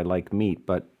because I like meat,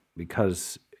 but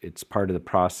because it's part of the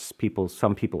process.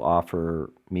 Some people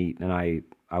offer meat, and I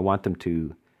want them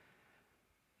to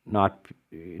not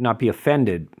be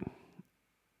offended.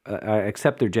 I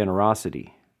accept their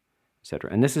generosity,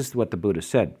 etc. And this is what the Buddha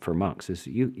said for monks: is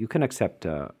you can accept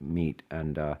meat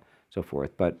and so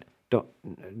forth, but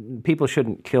people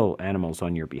shouldn't kill animals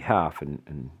on your behalf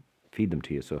and feed them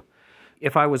to you. So.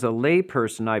 If I was a lay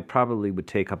person, I probably would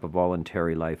take up a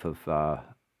voluntary life of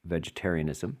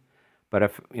vegetarianism. But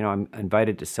if I'm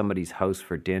invited to somebody's house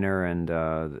for dinner and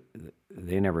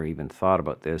they never even thought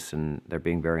about this and they're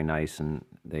being very nice and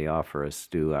they offer a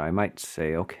stew, I might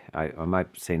say, okay, I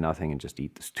might say nothing and just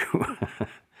eat the stew.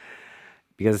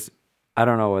 Because I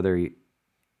don't know whether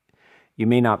you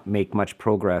may not make much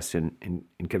progress in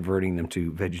converting them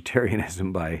to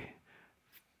vegetarianism by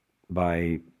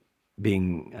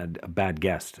being a bad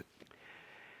guest.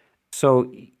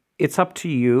 So it's up to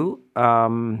you,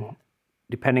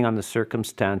 depending on the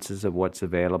circumstances of what's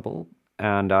available.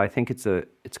 And I think it's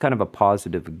kind of a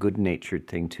positive, good-natured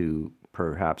thing to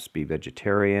perhaps be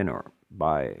vegetarian or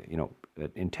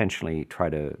intentionally try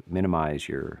to minimize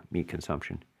your meat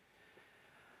consumption.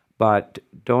 But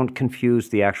don't confuse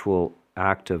the actual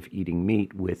act of eating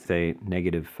meat with a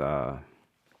negative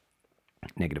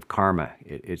karma.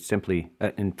 It's simply,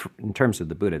 in terms of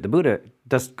the Buddha. The Buddha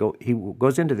he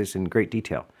goes into this in great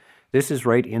detail. This is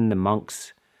right in the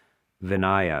monk's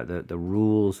Vinaya, the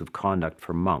rules of conduct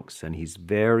for monks. And he's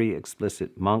very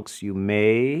explicit. Monks, you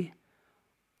may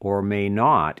or may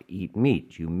not eat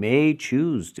meat. You may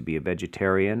choose to be a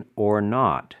vegetarian or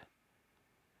not.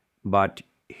 But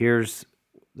here's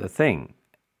the thing.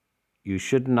 You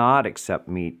should not accept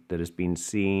meat that has been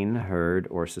seen, heard,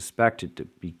 or suspected to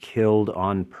be killed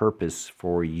on purpose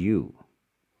for you.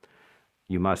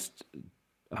 You must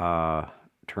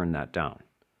turn that down.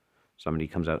 Somebody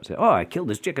comes out and says, "Oh, I killed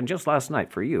this chicken just last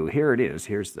night for you. Here it is.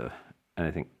 And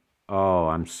I think, "Oh,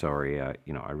 I'm sorry. I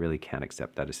really can't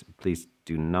accept that. Please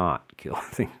do not kill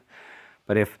things."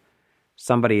 But if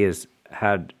somebody has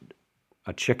had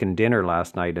a chicken dinner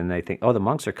last night and they think, "Oh, the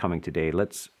monks are coming today.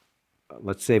 Let's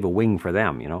save a wing for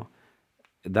them,"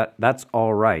 that's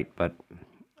all right. But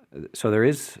so there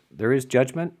is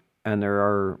judgment and there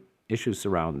are issues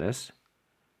around this.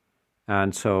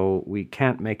 And so we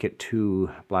can't make it too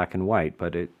black and white,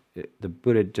 but the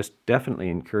Buddha just definitely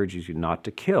encourages you not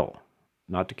to kill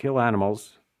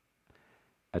animals,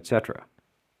 etc.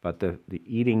 But the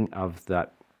eating of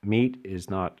that meat is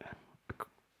not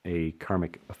a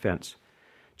karmic offense.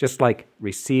 Just like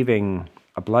receiving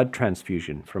a blood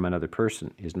transfusion from another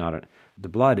person the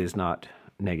blood is not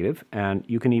negative, and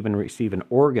you can even receive an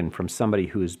organ from somebody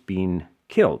who's been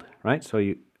killed, right?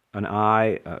 So an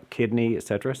eye, a kidney,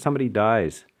 etc. Somebody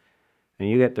dies, and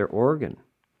you get their organ,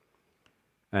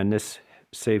 and this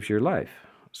saves your life.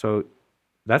 So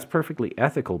that's perfectly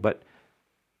ethical, but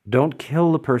don't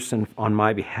kill the person on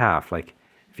my behalf. Like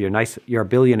if you're a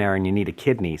billionaire and you need a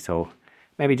kidney, so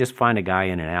maybe just find a guy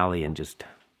in an alley and just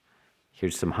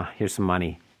here's some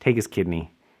money, take his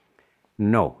kidney.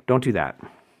 No, don't do that.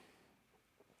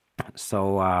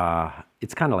 So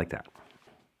it's kind of like that.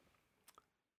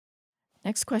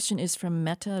 Next question is from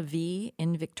Meta V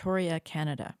in Victoria,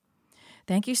 Canada.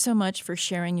 Thank you so much for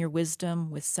sharing your wisdom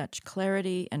with such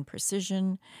clarity and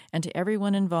precision, and to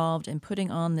everyone involved in putting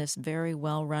on this very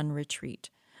well-run retreat.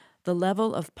 The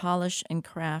level of polish and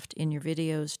craft in your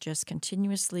videos just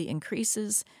continuously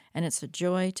increases, and it's a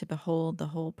joy to behold the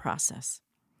whole process.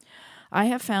 I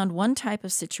have found one type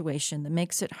of situation that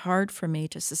makes it hard for me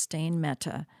to sustain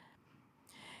metta.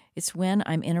 It's when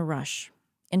I'm in a rush.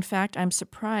 In fact, I'm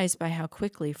surprised by how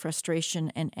quickly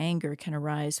frustration and anger can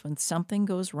arise when something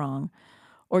goes wrong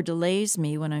or delays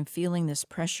me when I'm feeling this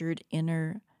pressured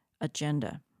inner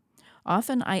agenda.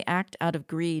 Often I act out of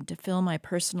greed to fill my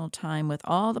personal time with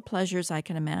all the pleasures I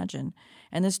can imagine,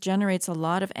 and this generates a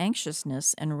lot of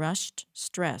anxiousness and rushed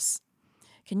stress.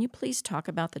 Can you please talk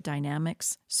about the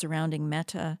dynamics surrounding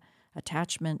metta,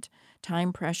 attachment,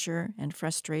 time pressure, and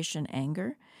frustration,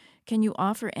 anger? Can you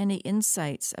offer any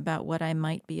insights about what I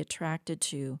might be attracted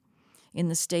to in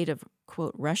the state of,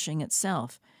 quote, rushing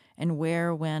itself, and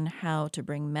where, when, how to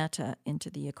bring metta into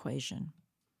the equation?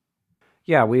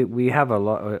 Yeah, we have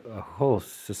a whole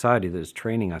society that is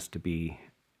training us to be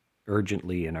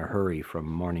urgently in a hurry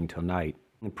from morning till night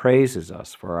and praises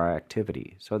us for our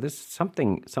activity. So this is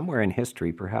something somewhere in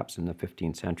history, perhaps in the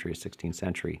 15th century, 16th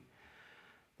century,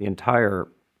 the entire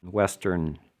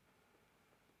Western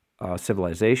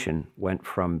civilization went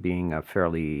from being a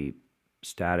fairly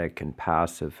static and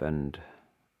passive and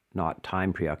not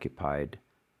time preoccupied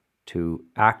to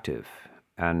active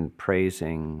and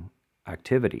praising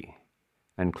activity,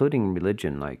 including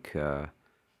religion, like the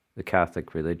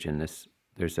Catholic religion.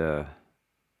 There's the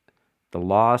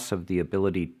loss of the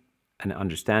ability and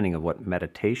understanding of what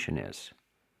meditation is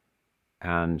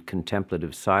and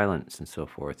contemplative silence and so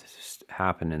forth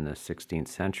happened in the 16th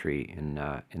century in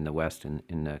the West,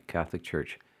 in the Catholic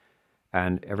Church.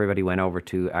 And everybody went over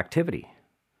to activity.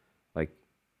 Like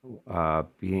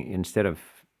instead of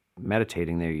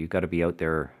meditating there, you've got to be out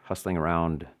there hustling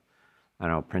around, I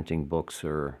don't know, printing books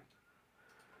or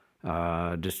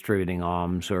distributing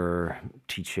alms or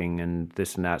teaching and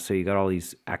this and that. So you got all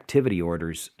these activity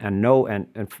orders, and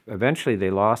eventually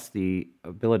they lost the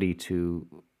ability to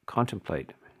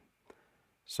contemplate.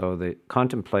 So the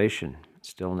contemplation,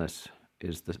 stillness,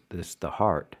 is the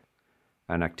heart,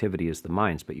 and activity is the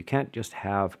minds. But you can't just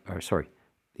have,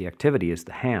 the activity is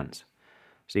the hands.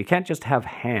 So you can't just have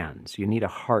hands. You need a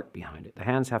heart behind it. The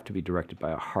hands have to be directed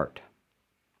by a heart.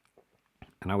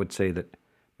 And I would say that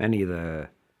many of the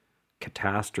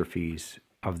catastrophes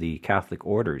of the Catholic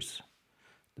orders,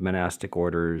 the monastic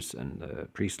orders and the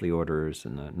priestly orders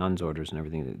and the nuns' orders and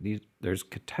everything, there's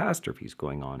catastrophes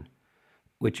going on,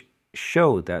 which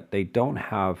show that they don't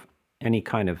have any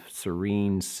kind of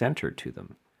serene center to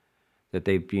them, that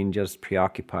they've been just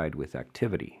preoccupied with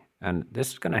activity. And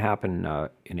this is going to happen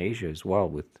in Asia as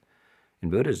well in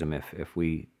Buddhism if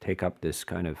we take up this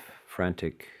kind of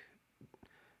frantic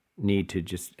need to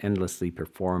just endlessly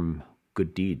perform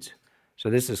good deeds. So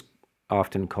this is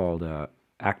often called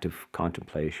active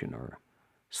contemplation or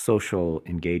social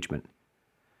engagement.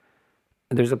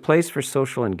 And there's a place for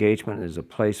social engagement. There's a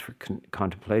place for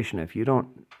contemplation. If you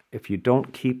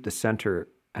don't keep the center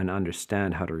and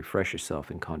understand how to refresh yourself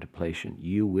in contemplation,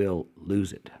 you will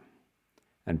lose it,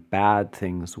 and bad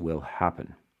things will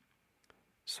happen.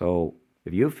 So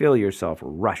if you feel yourself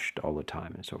rushed all the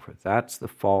time and so forth, that's the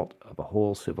fault of a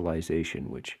whole civilization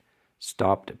which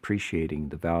stopped appreciating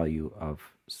the value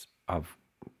of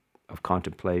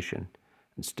contemplation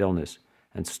and stillness,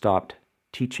 and stopped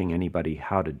teaching anybody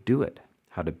how to do it,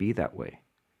 how to be that way.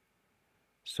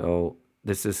 So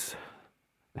this is,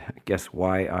 I guess,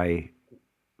 why I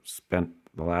spent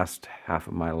the last half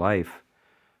of my life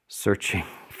searching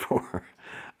for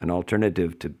an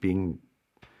alternative to being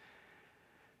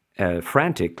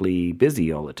frantically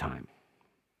busy all the time.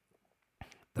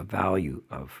 The value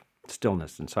of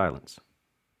stillness and silence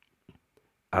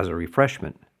as a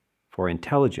refreshment for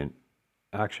intelligent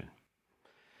action.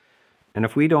 And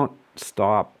if we don't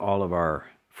stop all of our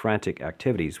frantic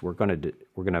activities, we're going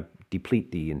to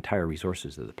deplete the entire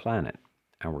resources of the planet,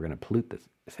 and we're going to pollute the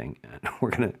thing, and we're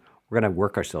going to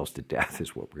work ourselves to death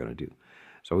is what we're going to do.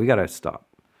 So we got to stop.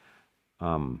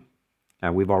 And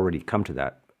we've already come to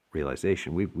that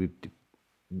realization.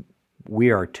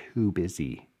 We are too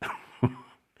busy.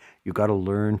 You've got to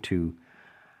learn to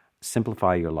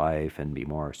simplify your life and be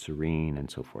more serene and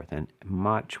so forth, and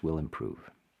much will improve.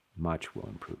 Much will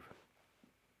improve.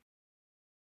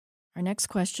 Our next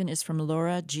question is from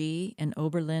Laura G. in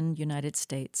Oberlin, United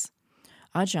States.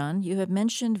 Ajahn, you have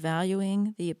mentioned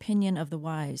valuing the opinion of the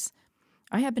wise.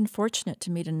 I have been fortunate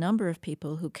to meet a number of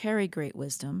people who carry great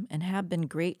wisdom and have been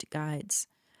great guides.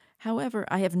 However,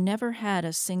 I have never had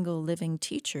a single living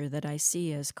teacher that I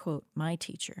see as, quote, my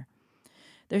teacher.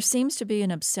 There seems to be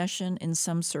an obsession in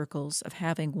some circles of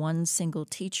having one single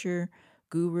teacher,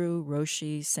 guru,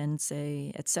 roshi,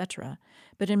 sensei, etc.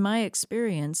 But in my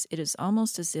experience, it is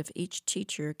almost as if each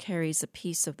teacher carries a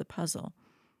piece of the puzzle.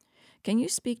 Can you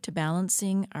speak to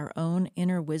balancing our own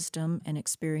inner wisdom and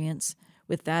experience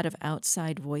with that of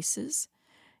outside voices?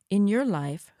 In your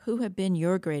life, who have been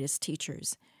your greatest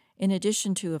teachers, in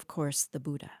addition to, of course, the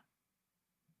Buddha?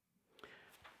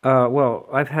 Well,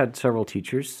 I've had several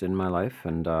teachers in my life,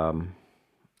 and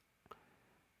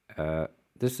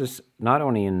this is not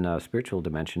only in spiritual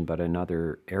dimension, but in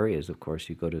other areas. Of course,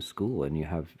 you go to school and you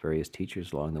have various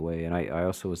teachers along the way. And I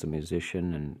also was a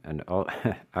musician, and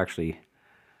actually,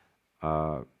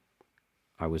 I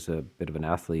was a bit of an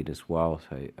athlete as well.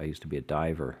 So I used to be a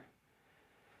diver.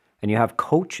 And you have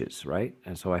coaches, right?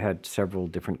 And so I had several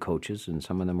different coaches, and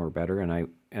some of them were better, and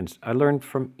I learned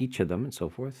from each of them and so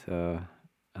forth.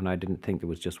 And I didn't think there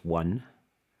was just one.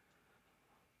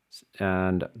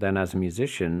 And then as a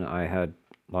musician, I had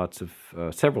lots of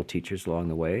several teachers along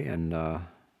the way, and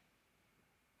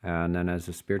then as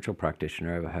a spiritual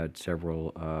practitioner, I've had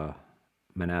several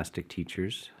monastic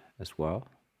teachers as well.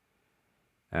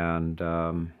 And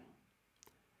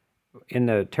in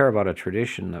the Theravada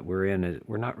tradition that we're in,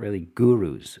 we're not really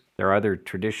gurus. There are other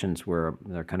traditions where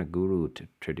they're kind of guru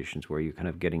traditions where you're kind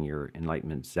of getting your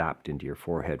enlightenment zapped into your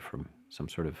forehead from some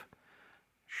sort of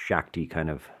Shakti kind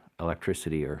of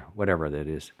electricity or whatever that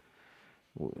is.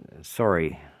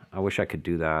 Sorry, I wish I could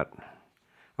do that.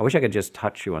 I wish I could just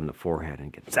touch you on the forehead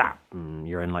and get zap, and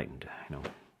you're enlightened.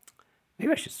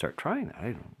 Maybe I should start trying that.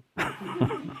 I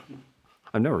don't.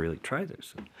 I've never really tried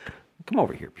this. So come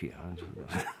over here, Pia.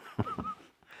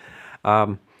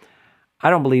 I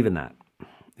don't believe in that.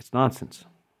 It's nonsense.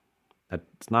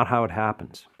 That's not how it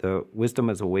happens. The wisdom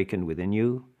is awakened within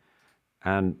you,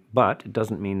 but it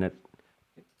doesn't mean that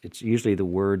it's usually the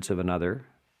words of another,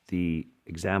 the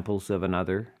examples of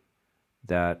another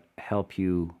that help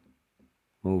you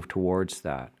move towards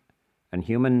that. And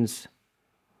humans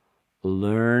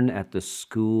learn at the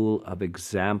school of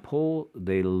example.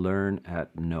 They learn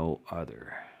at no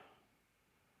other.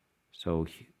 So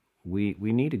we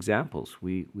need examples.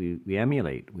 We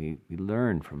emulate. We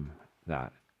learn from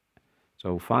that.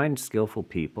 So find skillful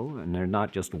people, and they're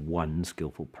not just one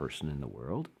skillful person in the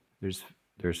world. There's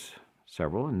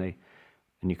several, and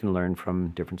you can learn from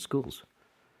different schools.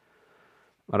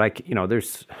 But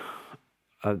there's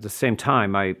at the same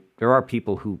time, there are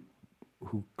people who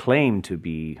claim to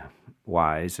be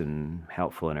wise and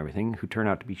helpful and everything, who turn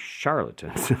out to be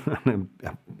charlatans,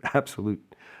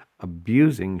 absolute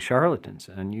abusing charlatans,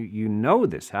 and you know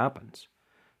this happens.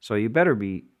 So you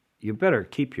better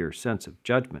keep your sense of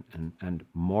judgment and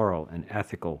moral and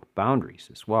ethical boundaries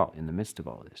as well in the midst of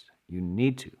all this. You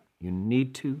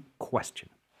need to question.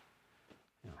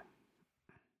 Yeah.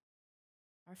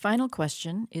 Our final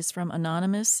question is from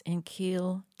Anonymous in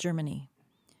Kiel, Germany.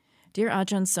 Dear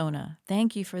Ajahn Sona,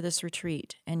 thank you for this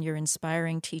retreat and your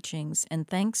inspiring teachings, and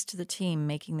thanks to the team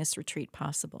making this retreat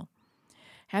possible.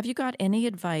 Have you got any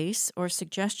advice or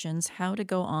suggestions how to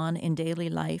go on in daily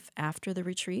life after the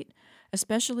retreat,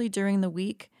 especially during the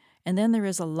week, and then there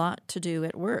is a lot to do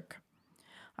at work?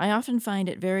 I often find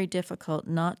it very difficult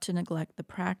not to neglect the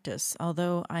practice,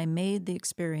 although I made the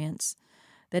experience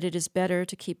that it is better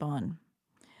to keep on.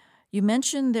 You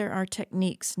mentioned there are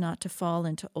techniques not to fall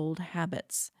into old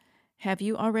habits. Have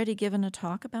you already given a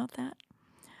talk about that?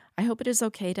 I hope it is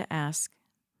okay to ask,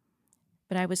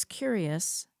 but I was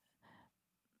curious.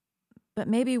 But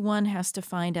maybe one has to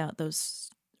find out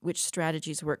which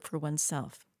strategies work for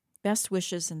oneself. Best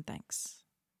wishes and thanks.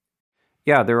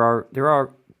 Yeah, there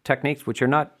are techniques which are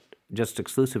not just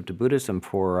exclusive to Buddhism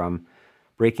for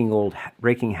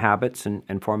breaking habits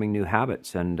and forming new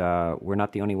habits, and we're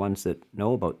not the only ones that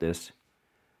know about this.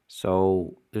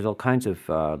 So there's all kinds of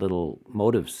little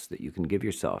motives that you can give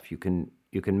yourself. You can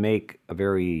make a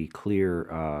very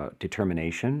clear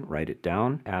determination, write it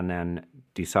down, and then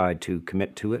decide to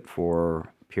commit to it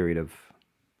for a period of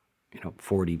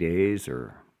 40 days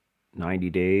or 90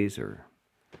 days or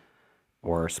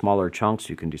smaller chunks.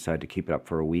 You can decide to keep it up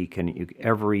for a week, and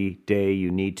every day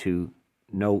you need to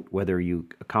note whether you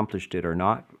accomplished it or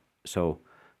not. So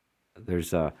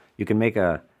there's you can make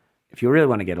if you really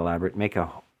want to get elaborate, make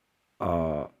a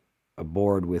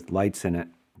board with lights in it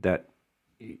that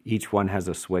each one has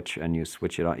a switch, and you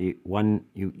switch it on.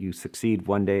 You succeed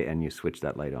one day, and you switch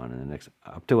that light on, and the next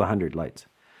up to 100 lights.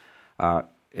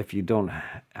 If you don't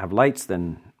have lights,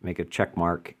 then make a check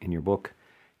mark in your book.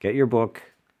 Get your book.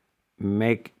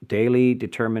 Make daily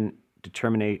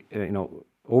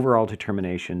overall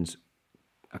determinations.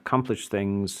 Accomplish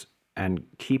things, and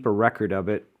keep a record of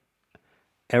it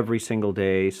every single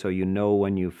day, so you know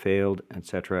when you failed,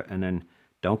 etc. And then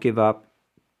don't give up.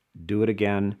 Do it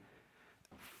again.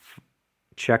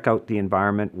 Check out the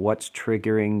environment. What's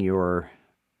triggering your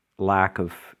lack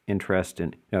of interest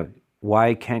in?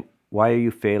 Why are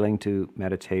you failing to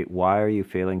meditate? Why are you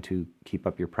failing to keep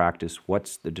up your practice?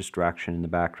 What's the distraction in the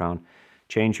background?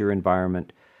 Change your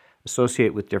environment.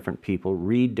 Associate with different people.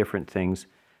 Read different things.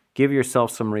 Give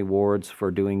yourself some rewards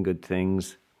for doing good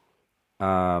things,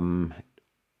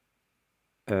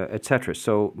 etc.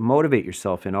 So motivate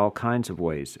yourself in all kinds of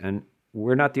ways. And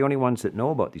we're not the only ones that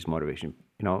know about these motivations.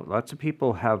 Lots of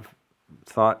people have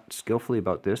thought skillfully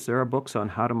about this. There are books on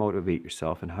how to motivate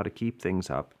yourself and how to keep things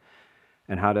up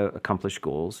and how to accomplish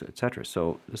goals, etc.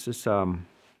 So this is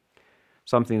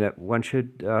something that one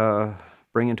should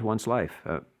bring into one's life.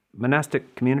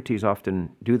 Monastic communities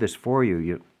often do this for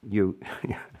you. You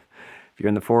if you're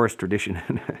in the forest tradition,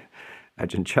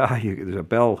 Ajahn Chah, there's a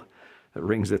bell that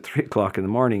rings at 3 o'clock in the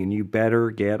morning, and you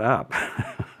better get up.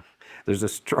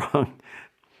 There's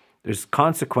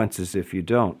consequences if you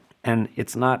don't. And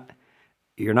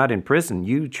you're not in prison.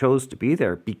 You chose to be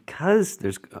there because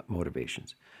there's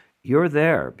motivations. You're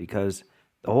there because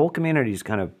the whole community is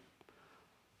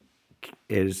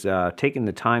taking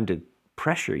the time to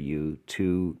pressure you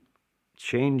to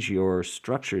change your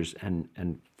structures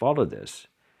and follow this.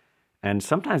 And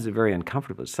sometimes it's very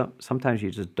uncomfortable. Sometimes you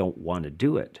just don't want to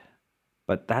do it.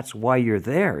 But that's why you're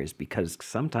there, is because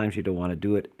sometimes you don't want to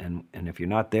do it. And if you're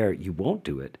not there, you won't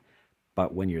do it.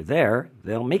 But when you're there,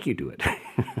 they'll make you do it.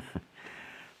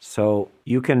 So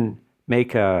you can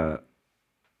make a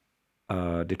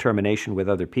determination with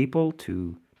other people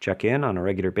to check in on a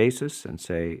regular basis and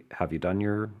say, have you done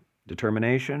your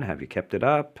determination? Have you kept it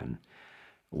up? And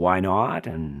why not?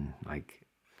 And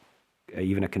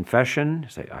even a confession,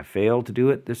 say, I failed to do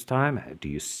it this time. Do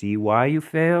you see why you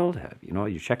failed?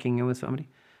 You're checking in with somebody.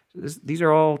 These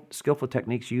are all skillful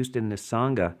techniques used in the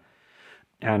Sangha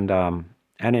and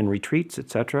in retreats,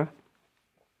 etc.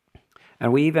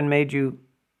 And we even made you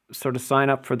sort of sign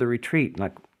up for the retreat.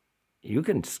 Like, you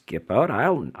can skip out. I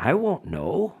won't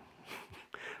know.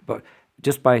 But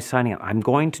just by signing up, I'm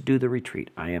going to do the retreat.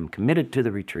 I am committed to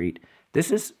the retreat.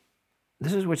 This is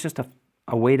what's just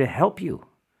a way to help you.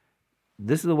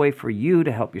 This is a way for you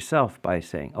to help yourself by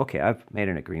saying, okay, I've made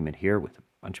an agreement here with a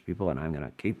bunch of people, and I'm going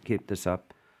to keep this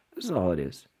up. This is all it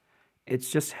is. It's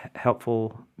just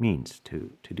helpful means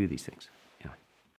to do these things.